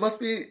color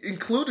must be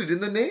included in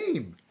the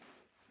name.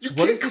 You What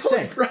can't does this call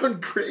say? it brown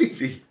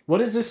gravy. What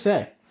does this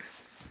say?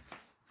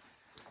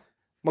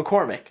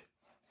 McCormick.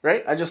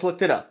 Right? I just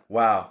looked it up.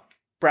 Wow.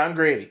 Brown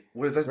gravy.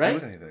 What does that Right? do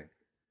with anything?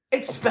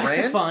 It's A brand?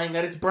 specifying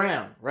that it's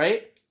brown,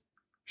 right?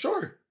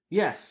 Sure.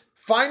 Yes.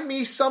 Find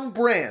me some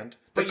brand that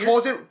But you're-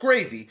 calls it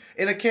gravy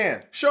in a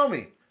can. Show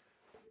me.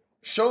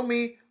 Show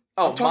me.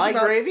 Oh, I'm talking my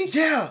about- gravy?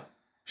 Yeah.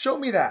 Show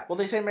me that. Well,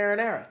 they say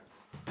marinara.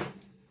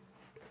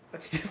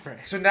 That's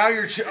different. So now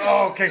you're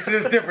okay. So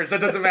there's difference. So it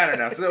doesn't matter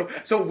now.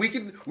 So we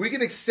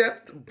can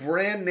accept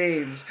brand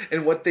names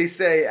and what they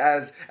say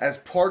as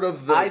part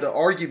of the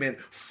argument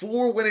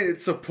for when it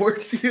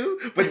supports you,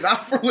 but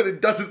not for when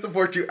it doesn't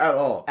support you at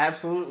all.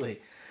 Absolutely.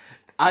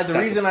 The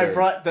reason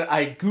absurd.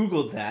 I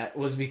googled that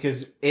was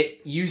because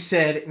you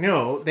said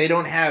no, they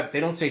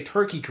don't say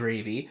turkey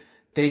gravy.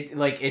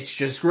 It's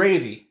just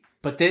gravy,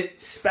 but it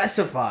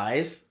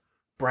specifies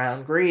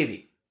brown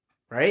gravy,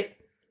 right?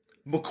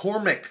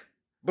 McCormick's.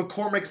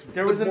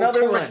 There was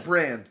another one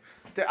brand.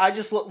 I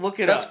just look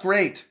it up. That's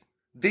great.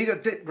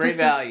 Great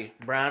value.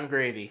 Brown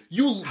gravy.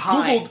 You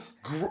Heinz.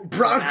 Googled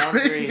brown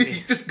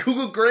gravy. Just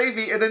Google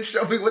gravy and then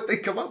show me what they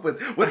come up with.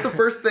 What's the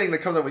first thing that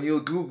comes up when you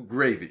Google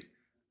gravy?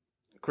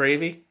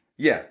 Gravy?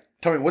 Yeah.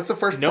 Tell me, what's the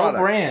first no product?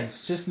 No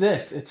brands. Just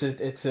this.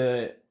 It's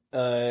a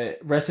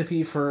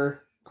recipe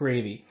for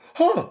gravy.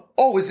 Huh.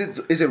 Oh, is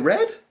it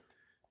red?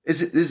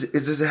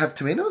 Does it have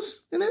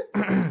tomatoes in it?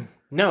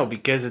 No,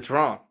 because it's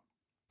wrong.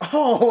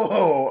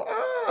 Oh,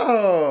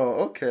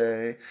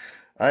 okay.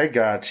 I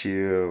got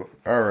you.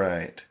 All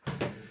right.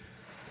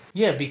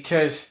 Yeah,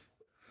 because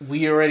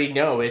we already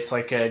know it's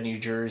like a New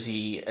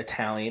Jersey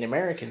Italian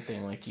American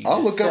thing, like you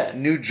I'll just look said. up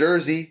New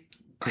Jersey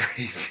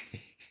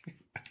gravy.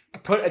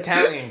 Put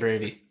Italian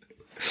gravy.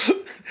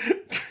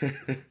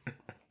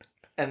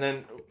 And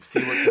then see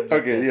what comes up.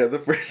 Okay, yeah, the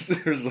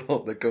first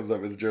result that comes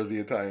up is Jersey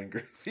Italian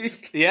gravy.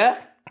 Yeah?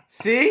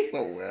 See?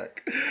 So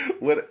whack.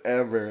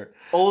 Whatever.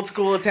 Old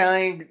school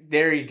Italian,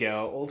 there you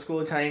go. Old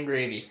school Italian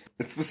gravy.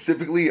 It's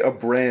specifically a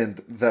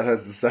brand that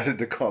has decided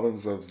to call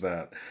themselves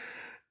that.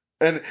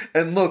 And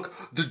look,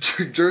 the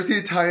Jersey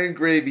Italian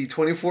gravy,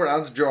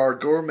 24-ounce jar,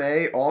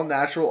 gourmet, all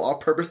natural,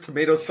 all-purpose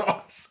tomato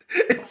sauce.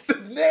 It's the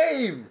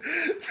name.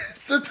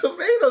 It's a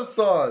tomato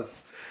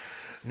sauce.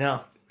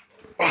 No.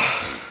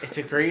 It's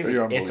a gravy.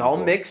 It's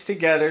all mixed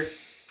together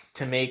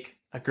to make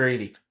a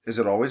gravy. Is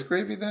it always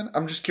gravy then?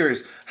 I'm just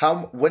curious.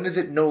 When does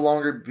it no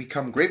longer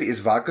become gravy? Is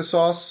vodka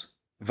sauce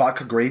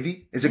vodka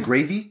gravy? Is it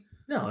gravy?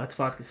 No, that's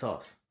vodka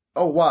sauce.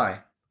 Oh, why?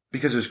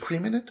 Because there's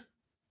cream in it?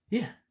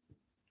 Yeah.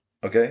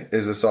 Okay.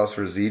 Is the sauce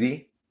for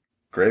ziti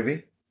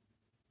gravy?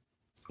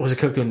 Was it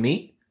cooked with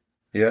meat?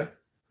 Yeah.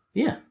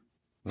 Yeah.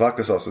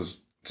 Vodka sauce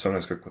is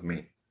sometimes cooked with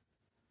meat.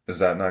 Is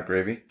that not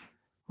gravy?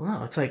 Well,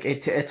 no,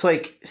 it's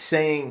like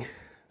saying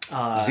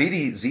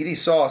ziti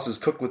sauce is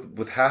cooked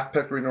with half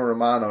pecorino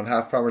romano and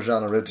half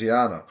parmigiano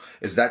reggiano.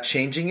 Is that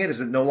changing it?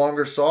 Is it no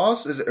longer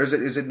sauce?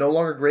 Is it no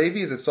longer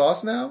gravy? Is it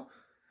sauce now?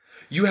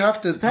 You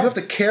have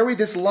to carry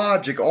this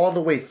logic all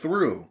the way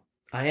through.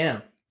 I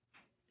am.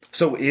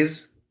 So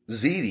is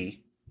ziti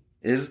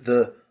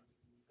the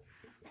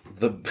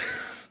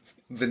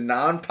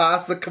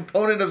non-pasta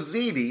component of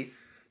ziti,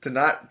 to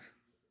not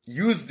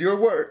use your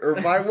word or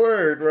my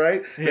word,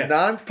 right? Yeah. The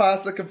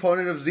non-pasta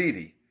component of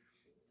ziti,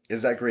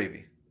 is that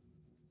gravy?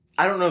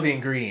 I don't know the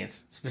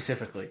ingredients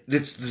specifically.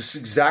 It's this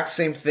exact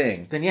same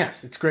thing. Then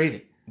yes, it's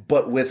gravy.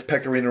 But with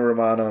pecorino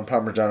romano and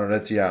parmigiano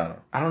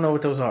reggiano. I don't know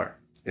what those are.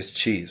 It's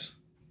cheese.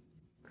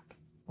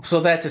 So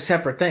that's a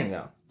separate thing,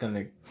 though.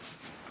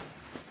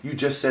 You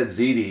just said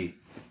ziti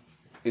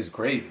is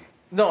gravy.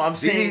 No, I'm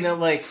saying that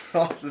like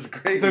sauce is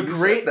gravy.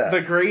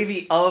 The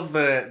gravy of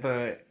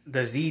the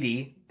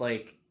ziti,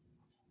 like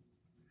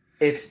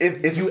it's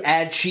if you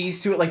add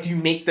cheese to it. Like, do you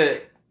make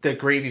the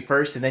gravy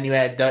first and then you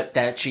add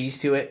that cheese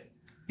to it?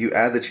 You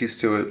add the cheese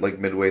to it like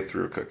midway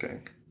through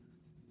cooking.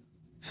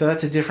 So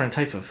that's a different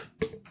type of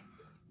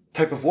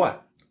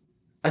what?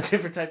 A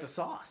different type of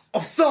sauce.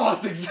 Of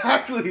sauce,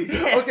 exactly.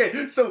 Yeah.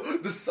 Okay, so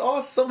the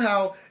sauce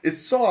somehow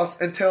is sauce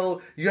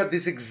until you have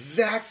this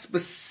exact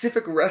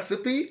specific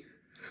recipe.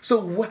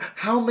 So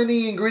how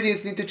many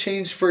ingredients need to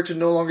change for it to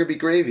no longer be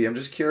gravy? I'm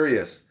just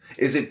curious.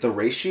 Is it the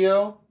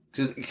ratio?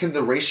 Can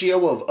the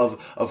ratio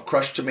of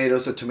crushed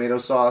tomatoes to tomato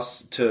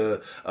sauce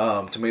to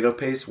tomato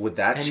paste, would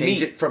that and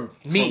change it from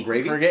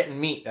gravy? Forgetting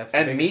meat. That's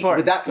the biggest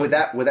part. Would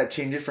that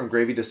change it from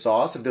gravy to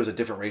sauce if there was a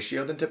different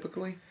ratio than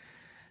typically?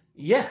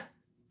 Yeah.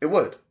 It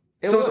would.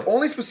 It's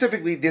only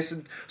specifically this.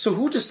 So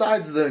who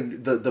decides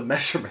the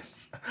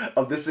measurements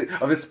of this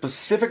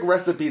specific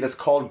recipe that's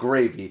called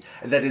gravy,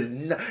 and that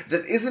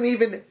isn't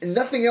even,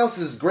 nothing else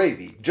is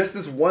gravy. Just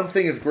this one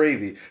thing is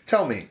gravy.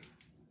 Tell me,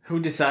 who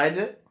decides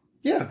it?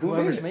 Yeah,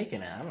 whoever's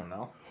making it. I don't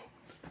know.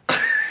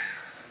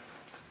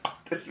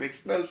 This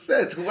makes no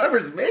sense.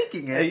 Whoever's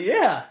making it.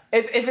 Yeah,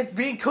 if it's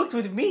being cooked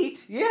with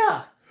meat,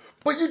 yeah.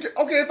 But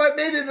if I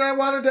made it and I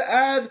wanted to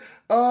add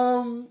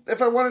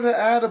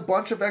a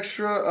bunch of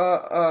extra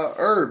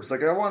herbs,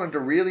 like I wanted to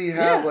really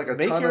have like a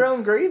make ton your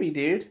own gravy,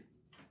 dude.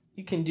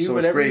 You can do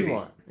whatever you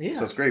want. Yeah.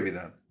 So it's gravy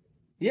then.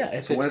 Yeah.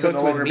 If so it's when does it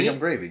no longer become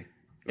gravy?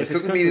 If it's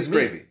cooked with meat, it's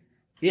gravy.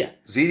 Yeah.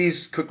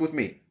 Ziti's cooked with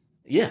meat.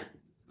 Yeah.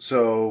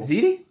 So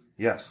ziti?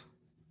 Yes.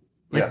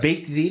 Like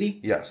baked ziti?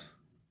 Yes.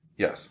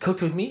 Yes.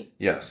 Cooked with meat?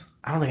 Yes.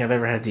 I don't think I've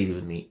ever had ziti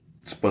with meat.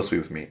 It's supposed to be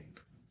with meat.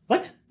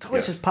 What? It's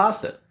always just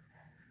pasta.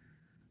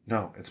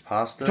 No, it's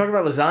pasta. You talking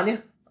about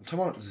lasagna? I'm talking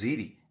about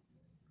ziti.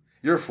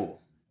 You're a fool.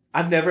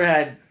 I've never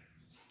had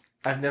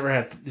I've never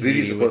had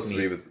Ziti's supposed to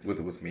meat. be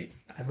with meat.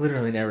 I've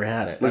literally never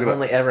had it. Look I've it up.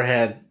 only ever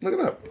had... Look it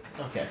up.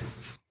 Okay.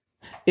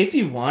 If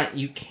you want,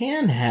 you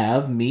can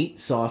have meat,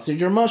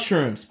 sausage, or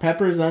mushrooms,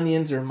 peppers,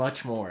 onions, or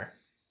much more.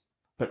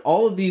 But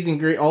all of these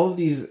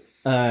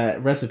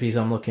recipes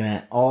I'm looking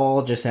at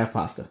all just have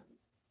pasta.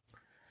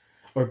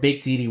 Or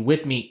baked ziti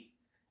with meat.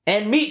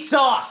 And meat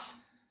sauce!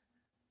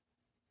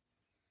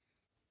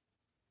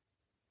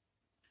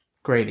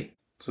 Gravy.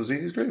 So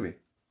ziti's gravy.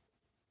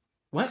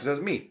 What? Because that's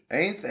meat.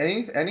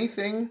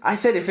 Anything. I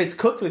said if it's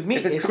cooked with meat,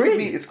 If it's it's cooked with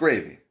gravy. meat, it's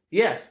gravy.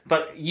 Yes,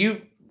 but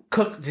you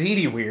cook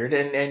ziti weird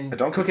and I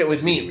don't cook it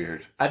with meat.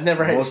 Weird. I've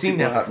never seen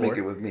that Most people before. make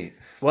it with meat.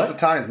 What? Most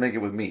Italians make it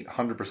with meat,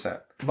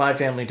 100%. My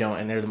family don't,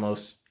 and they're the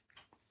most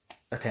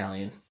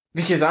Italian.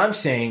 Because I'm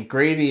saying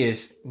gravy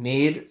is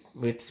made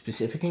with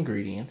specific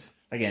ingredients.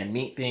 Again,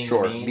 meat being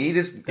Sure, main, meat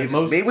is... If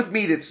it's made with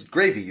meat, it's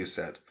gravy, you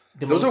said.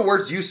 Those are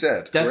words you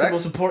said, That's correct? the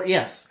most important...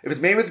 Yes. If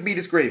it's made with meat,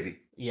 it's gravy.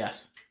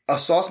 Yes. A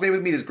sauce made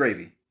with meat is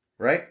gravy,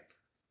 right?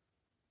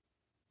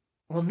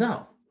 Well,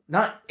 no.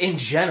 Not in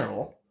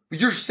general.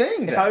 You're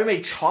saying that. If I would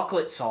make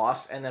chocolate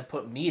sauce and then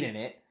put meat in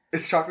it...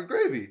 It's chocolate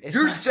gravy. It's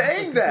You're not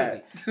saying chocolate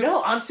that. gravy.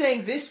 No, I'm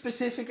saying this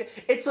specific...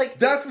 It's like...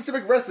 That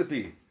specific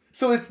recipe.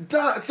 So it's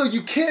not... So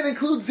you can't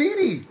include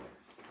ziti.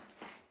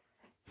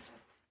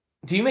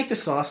 Do you make the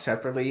sauce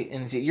separately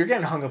in ziti? You're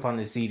getting hung up on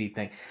the ziti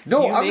thing.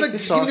 No, You I'm make like the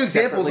giving you sauce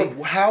examples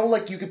separately? of how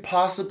like you could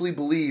possibly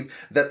believe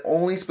that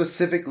only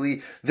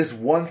specifically this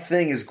one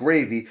thing is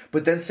gravy,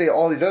 but then say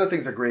all these other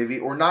things are gravy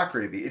or not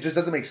gravy. It just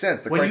doesn't make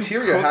sense. The When you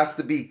criteria cook- has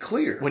to be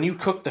clear. When you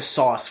cook the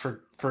sauce for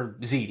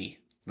ziti,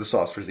 The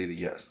sauce for ziti,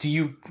 yes. do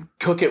you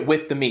cook it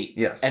with the meat?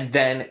 Yes. And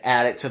then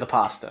add it to the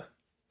pasta?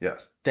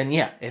 Yes. Then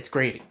yeah, it's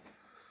gravy.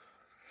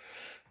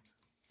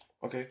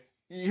 Okay.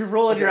 You're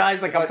rolling your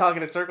eyes like I'm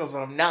talking in circles, but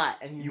I'm not.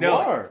 And You know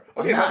it. are.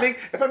 Okay, I'm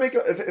if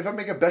I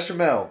make a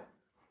bechamel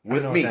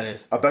with know what meat, that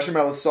is. a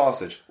bechamel with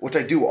sausage, which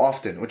I do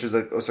often, which is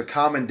it's a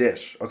common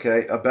dish.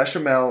 Okay, a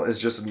bechamel is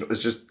just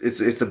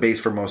it's the base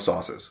for most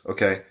sauces.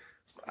 Okay,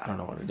 I don't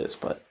know what it is,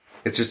 but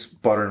it's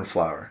just butter and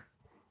flour.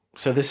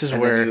 so this is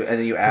And where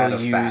then you add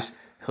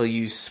he'll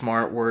use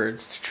smart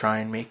words to try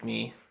and make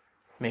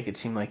it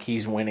seem like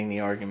he's winning the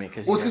argument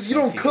because Well, it's because you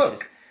don't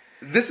cook.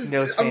 This is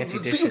knows I'm fancy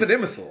speaking with an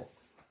imbecile.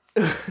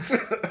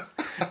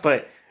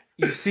 But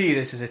you see,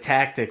 this is a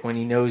tactic. When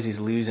he knows he's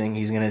losing,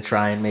 he's going to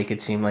try and make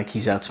it seem like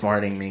he's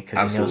outsmarting me because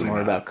he knows Absolutely more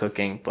not. about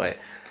cooking. But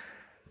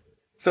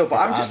So if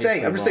I'm just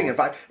saying, obviously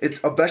it's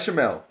a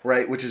bechamel,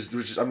 right? Which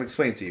is I'm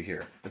explaining to you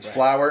here. It's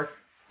flour,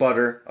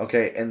 butter,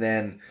 okay, and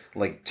then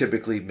like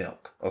typically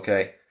milk,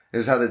 okay.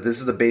 This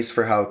is the base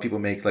for how people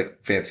make like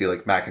fancy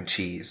like mac and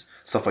cheese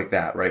stuff like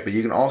that, right? But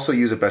you can also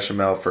use a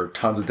bechamel for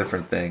tons of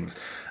different things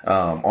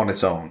on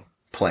its own,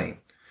 plain.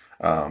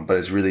 But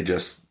it's really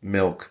just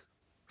milk,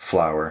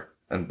 flour,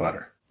 and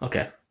butter.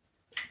 okay,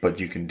 But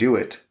you can do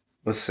it,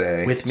 let's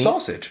say, with meat?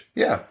 sausage.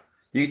 Yeah.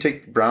 You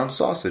take brown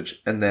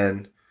sausage and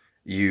then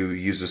you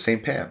use the same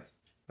pan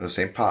or the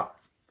same pot,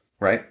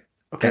 right?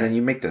 Okay. And then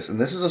you make this. And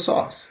this is a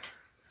sauce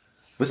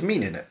with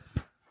meat in it.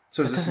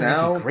 So is this doesn't make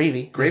now it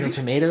gravy? Gravy? There's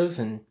no tomatoes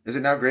and Is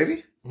it now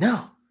gravy?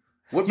 no.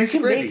 What makes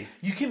it gravy?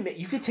 You can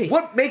take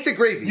What makes it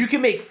gravy? You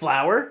can make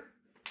flour.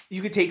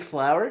 You could take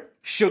flour,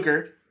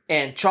 sugar,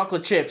 and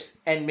chocolate chips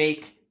and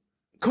make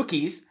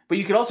cookies, but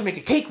you could also make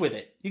a cake with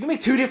it. You can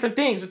make two different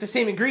things with the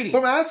same ingredient.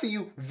 But I'm asking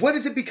you, when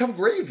does it become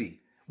gravy?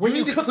 When you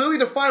you need to cook- clearly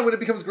define when it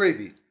becomes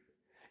gravy.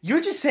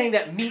 You're just saying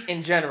that meat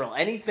in general,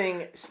 anything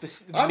made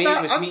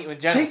with I'm meat in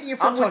general. taking it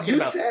from I'm what talking you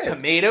about said.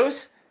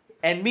 tomatoes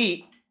and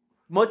meat.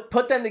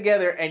 Put them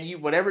together, and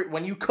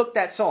when you cook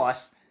that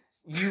sauce,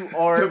 you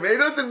are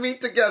Tomatoes and meat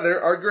together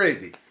are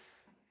gravy.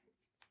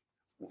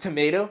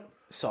 tomato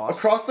sauce,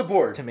 Across the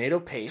board. tomato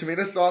paste,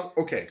 Tomato sauce.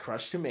 Okay.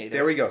 crushed tomatoes.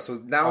 There we go.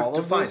 So now All of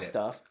define those it.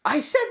 stuff. I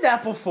said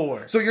that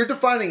before. So you're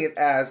defining it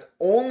as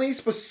only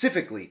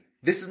specifically.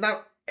 This is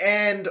not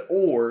and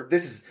or.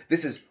 This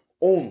is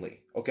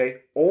only.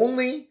 Okay?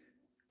 Only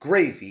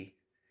gravy.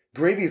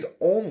 Gravy is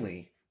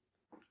only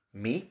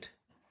meat,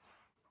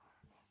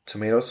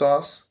 tomato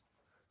sauce,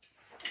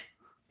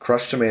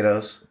 crushed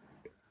tomatoes,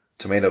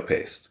 tomato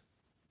paste,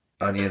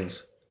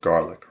 onions,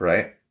 garlic,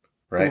 right?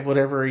 Right?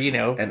 Whatever, And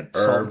salt and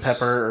herbs.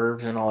 pepper,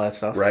 herbs, and all that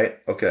stuff. Right?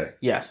 Okay.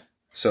 Yes.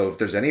 So if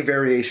there's any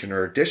variation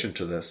or addition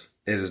to this,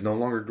 it is no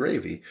longer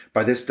gravy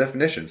by this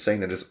definition,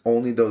 saying that it's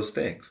only those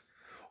things.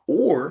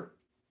 Or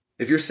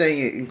if you're saying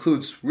it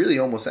includes really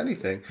almost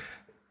anything,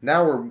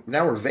 now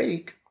we're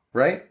vague,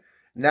 right?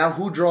 Now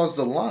who draws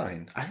the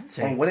line I didn't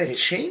say on when it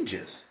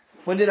changes?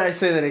 When did I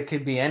say that it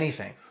could be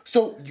anything?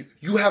 So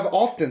you have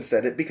often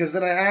said it because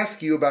then I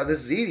ask you about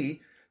this ziti,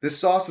 this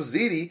sauce with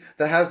ziti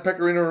that has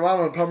pecorino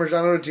romano and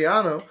parmigiano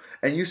reggiano,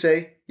 and you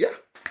say, yeah,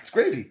 it's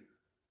gravy.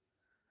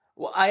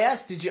 Well, I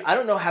asked, did you? I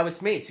don't know how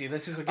it's made. See,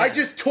 this is again, I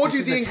just told you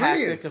this the is a tactic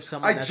ingredients. of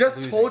someone I that's just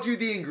losing. told you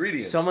the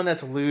ingredients. Someone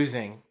that's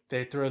losing,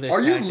 they throw this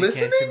Are you tactic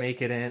listening?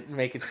 in to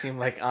make it seem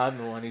like I'm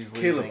the one who's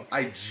losing. Caleb,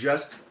 I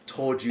just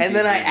told you. And the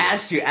then I ingredients.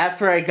 asked you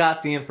after I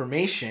got the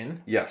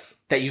information Yes.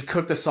 that you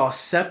cook the sauce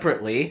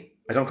separately.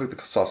 I don't cook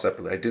the sauce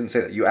separately. I didn't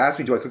say that. You asked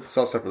me, do I cook the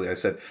sauce separately? I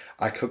said,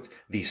 I cooked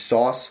the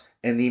sauce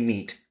and the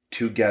meat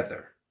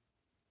together.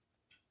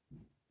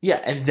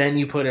 Yeah, and then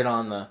you put it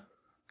on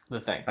the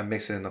thing. I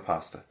mix it in the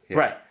pasta. Yeah.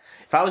 Right.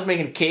 If I was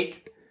making a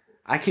cake,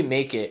 I could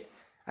make it.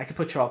 I could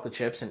put chocolate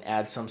chips and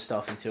add some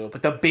stuff into it,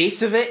 but the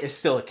base of it is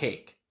still a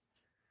cake.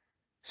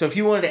 So if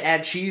you wanted to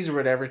add cheese or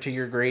whatever to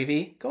your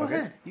gravy, go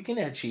ahead. You can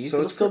add cheese.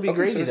 It'll still be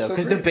gravy, though,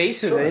 because the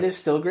base of it is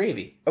still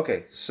gravy.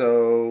 Okay,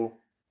 so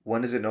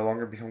when does it no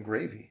longer become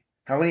gravy?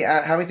 How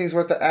many things do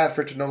I have to add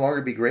for it to no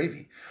longer be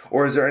gravy?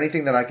 Or is there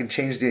anything that I can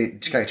change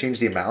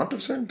the amount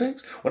of certain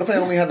things? What if I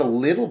only had a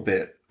little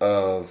bit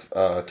of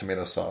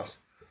tomato sauce?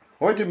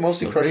 What if I did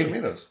mostly crushed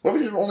tomatoes? What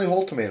if I did only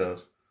whole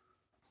tomatoes?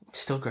 It's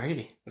still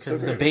gravy.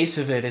 Because the base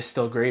of it is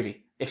still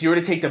gravy. If you were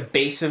to take the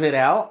base of it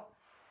out,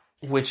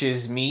 which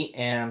is meat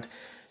and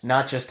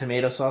not just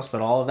tomato sauce,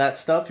 but all of that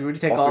stuff, you were to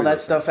take all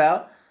that stuff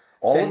out.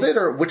 All of it,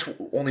 or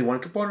only one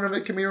component of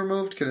it can be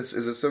removed? Is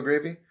it still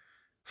gravy?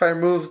 I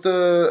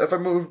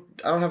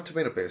don't have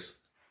tomato paste.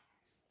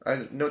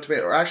 No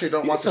tomato, or actually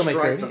don't want to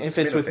strike the if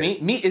it's with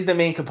meat. Meat is the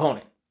main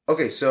component.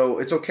 Okay, so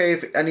it's okay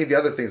if any of the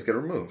other things get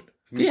removed.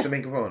 Meat's the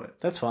main component.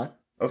 That's fine.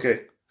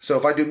 Okay, so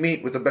if I do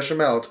meat with a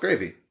bechamel, it's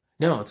gravy.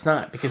 No, it's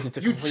not, because it's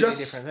a completely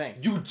different thing.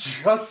 You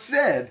just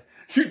said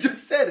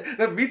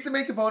that meat's the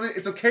main component.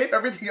 It's okay if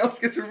everything else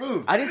gets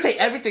removed. I didn't say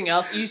everything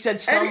else. You said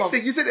some of...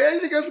 You said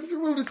anything else gets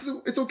removed.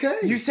 It's okay.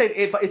 You said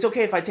it's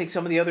okay if I take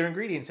some of the other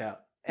ingredients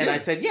out. And I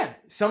said,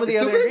 some of the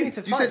other ingredients,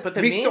 it's fine. But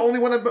meat's the only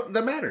one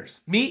that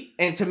matters. Meat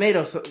and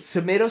tomato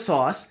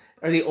sauce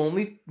are the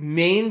only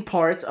main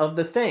parts of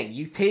the thing.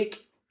 You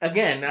take...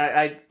 Again,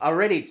 I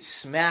already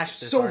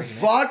smashed this argument.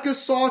 Vodka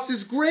sauce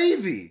is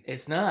gravy.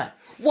 It's not.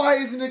 Why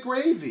isn't it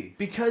gravy?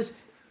 Because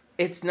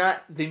it's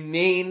not the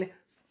main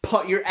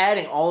part. You're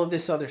adding all of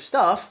this other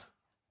stuff,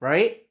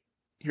 right?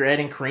 You're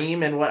adding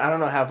cream and what? I don't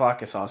know how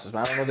vodka sauce is, but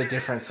I don't know the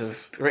difference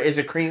of... Is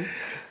it cream?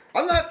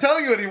 I'm not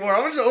telling you anymore.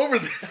 I'm just over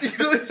this.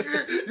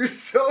 You're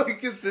so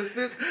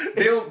inconsistent.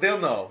 They'll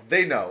know.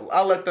 They know.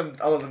 I'll let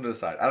them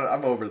decide.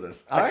 I'm over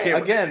this. All right.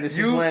 Again, this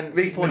is when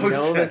people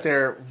know that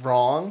they're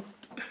wrong.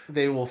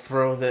 They will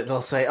throw that.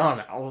 They'll say, "Oh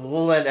no,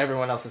 we'll let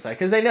everyone else decide,"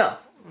 because they know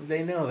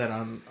that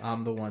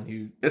I'm the one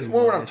who. It's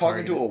more when I'm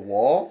talking to a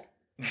wall.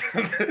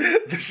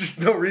 There's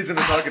just no reason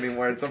to talk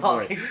anymore at some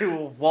point. Talking to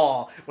a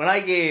wall. When I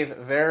gave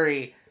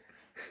very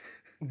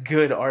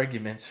good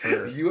arguments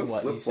for you have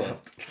what you said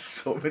flip-flopped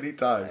so many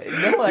times.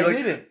 No, I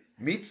didn't.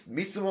 Meat's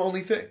the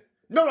only thing.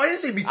 No, I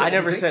didn't say meat's the only thing.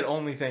 I never said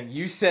only thing.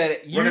 You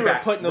said you were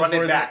putting those words.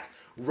 Run it back.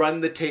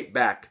 Run the tape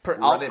back.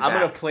 I'm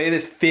going to play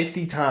this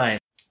 50 times.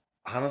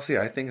 Honestly,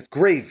 I think it's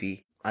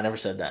gravy. I never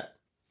said that.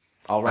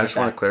 I just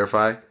want to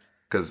clarify,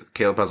 because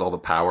Caleb has all the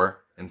power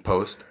in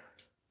post.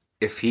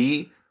 If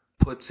he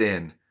puts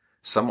in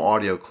some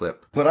audio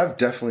clip... But I've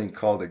definitely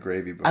called it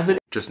gravy before.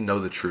 Just know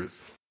the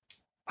truth.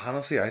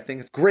 Honestly, I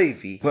think it's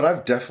gravy. But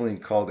I've definitely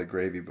called it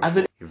gravy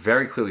before. You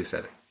very clearly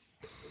said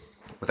it.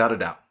 Without a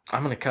doubt.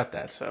 I'm going to cut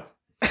that, so...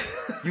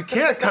 You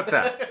can't cut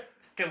that.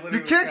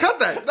 You can't cut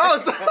that. No,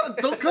 it's not.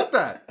 Don't cut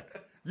that.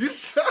 You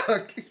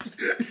suck.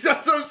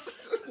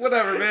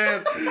 Whatever,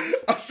 man.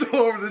 I'm so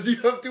over this. You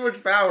have too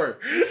much power.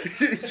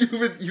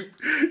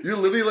 You're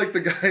literally like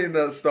the guy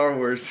in Star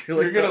Wars.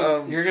 You're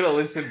gonna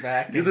listen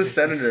back. You're the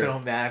senator. Be so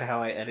mad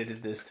how I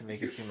edited this to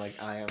make it seem like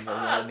I am the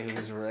one who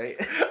was right.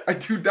 I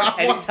do not.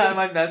 Anytime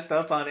I messed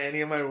up on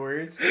any of my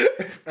words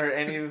or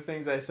any of the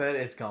things I said,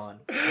 it's gone.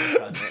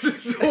 This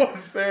is so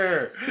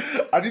unfair.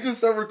 I need to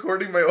start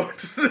recording my own.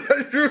 I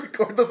need to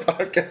record the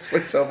podcast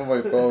myself on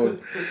my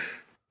phone.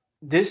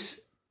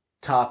 This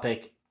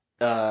topic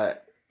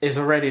is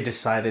already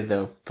decided,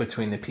 though,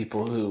 between the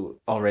people who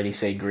already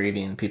say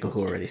gravy and people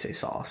who already say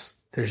sauce.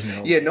 There's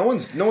no... Yeah, no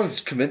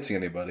one's convincing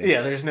anybody.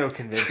 Yeah, there's no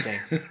convincing.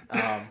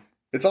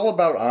 It's all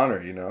about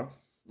honor, you know?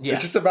 Yeah.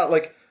 It's just about,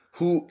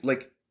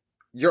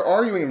 you're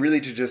arguing really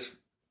to just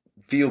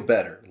feel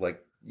better.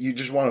 Like, you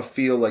just want to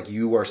feel like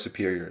you are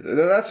superior.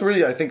 That's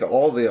really, I think,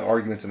 all the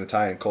arguments in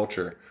Italian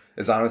culture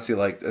is honestly,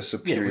 like, a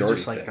superiority thing. Yeah, we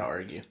just like to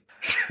argue.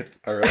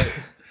 All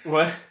right.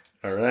 What?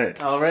 All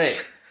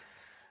right.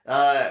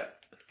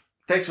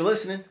 Thanks for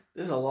listening.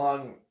 This is a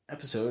long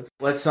episode.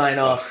 Let's sign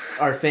off.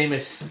 Our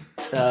famous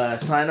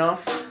sign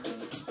off.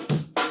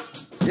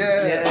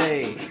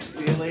 Yay.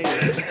 See you later.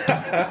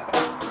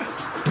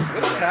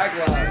 What a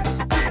tagline.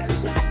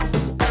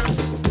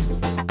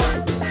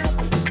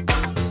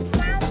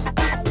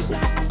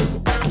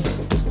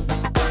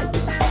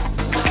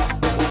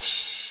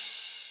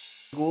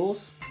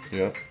 Ghouls?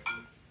 Yeah.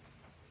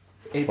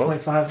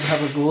 8.5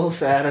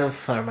 gabagools out of...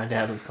 Sorry, my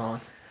dad was calling.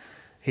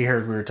 He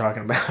heard we were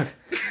talking about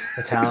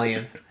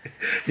Italians.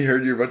 He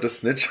heard you were about to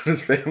snitch on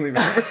his family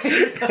member.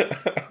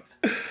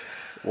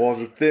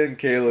 Walls are thin,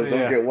 Caleb.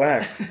 Don't get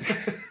whacked.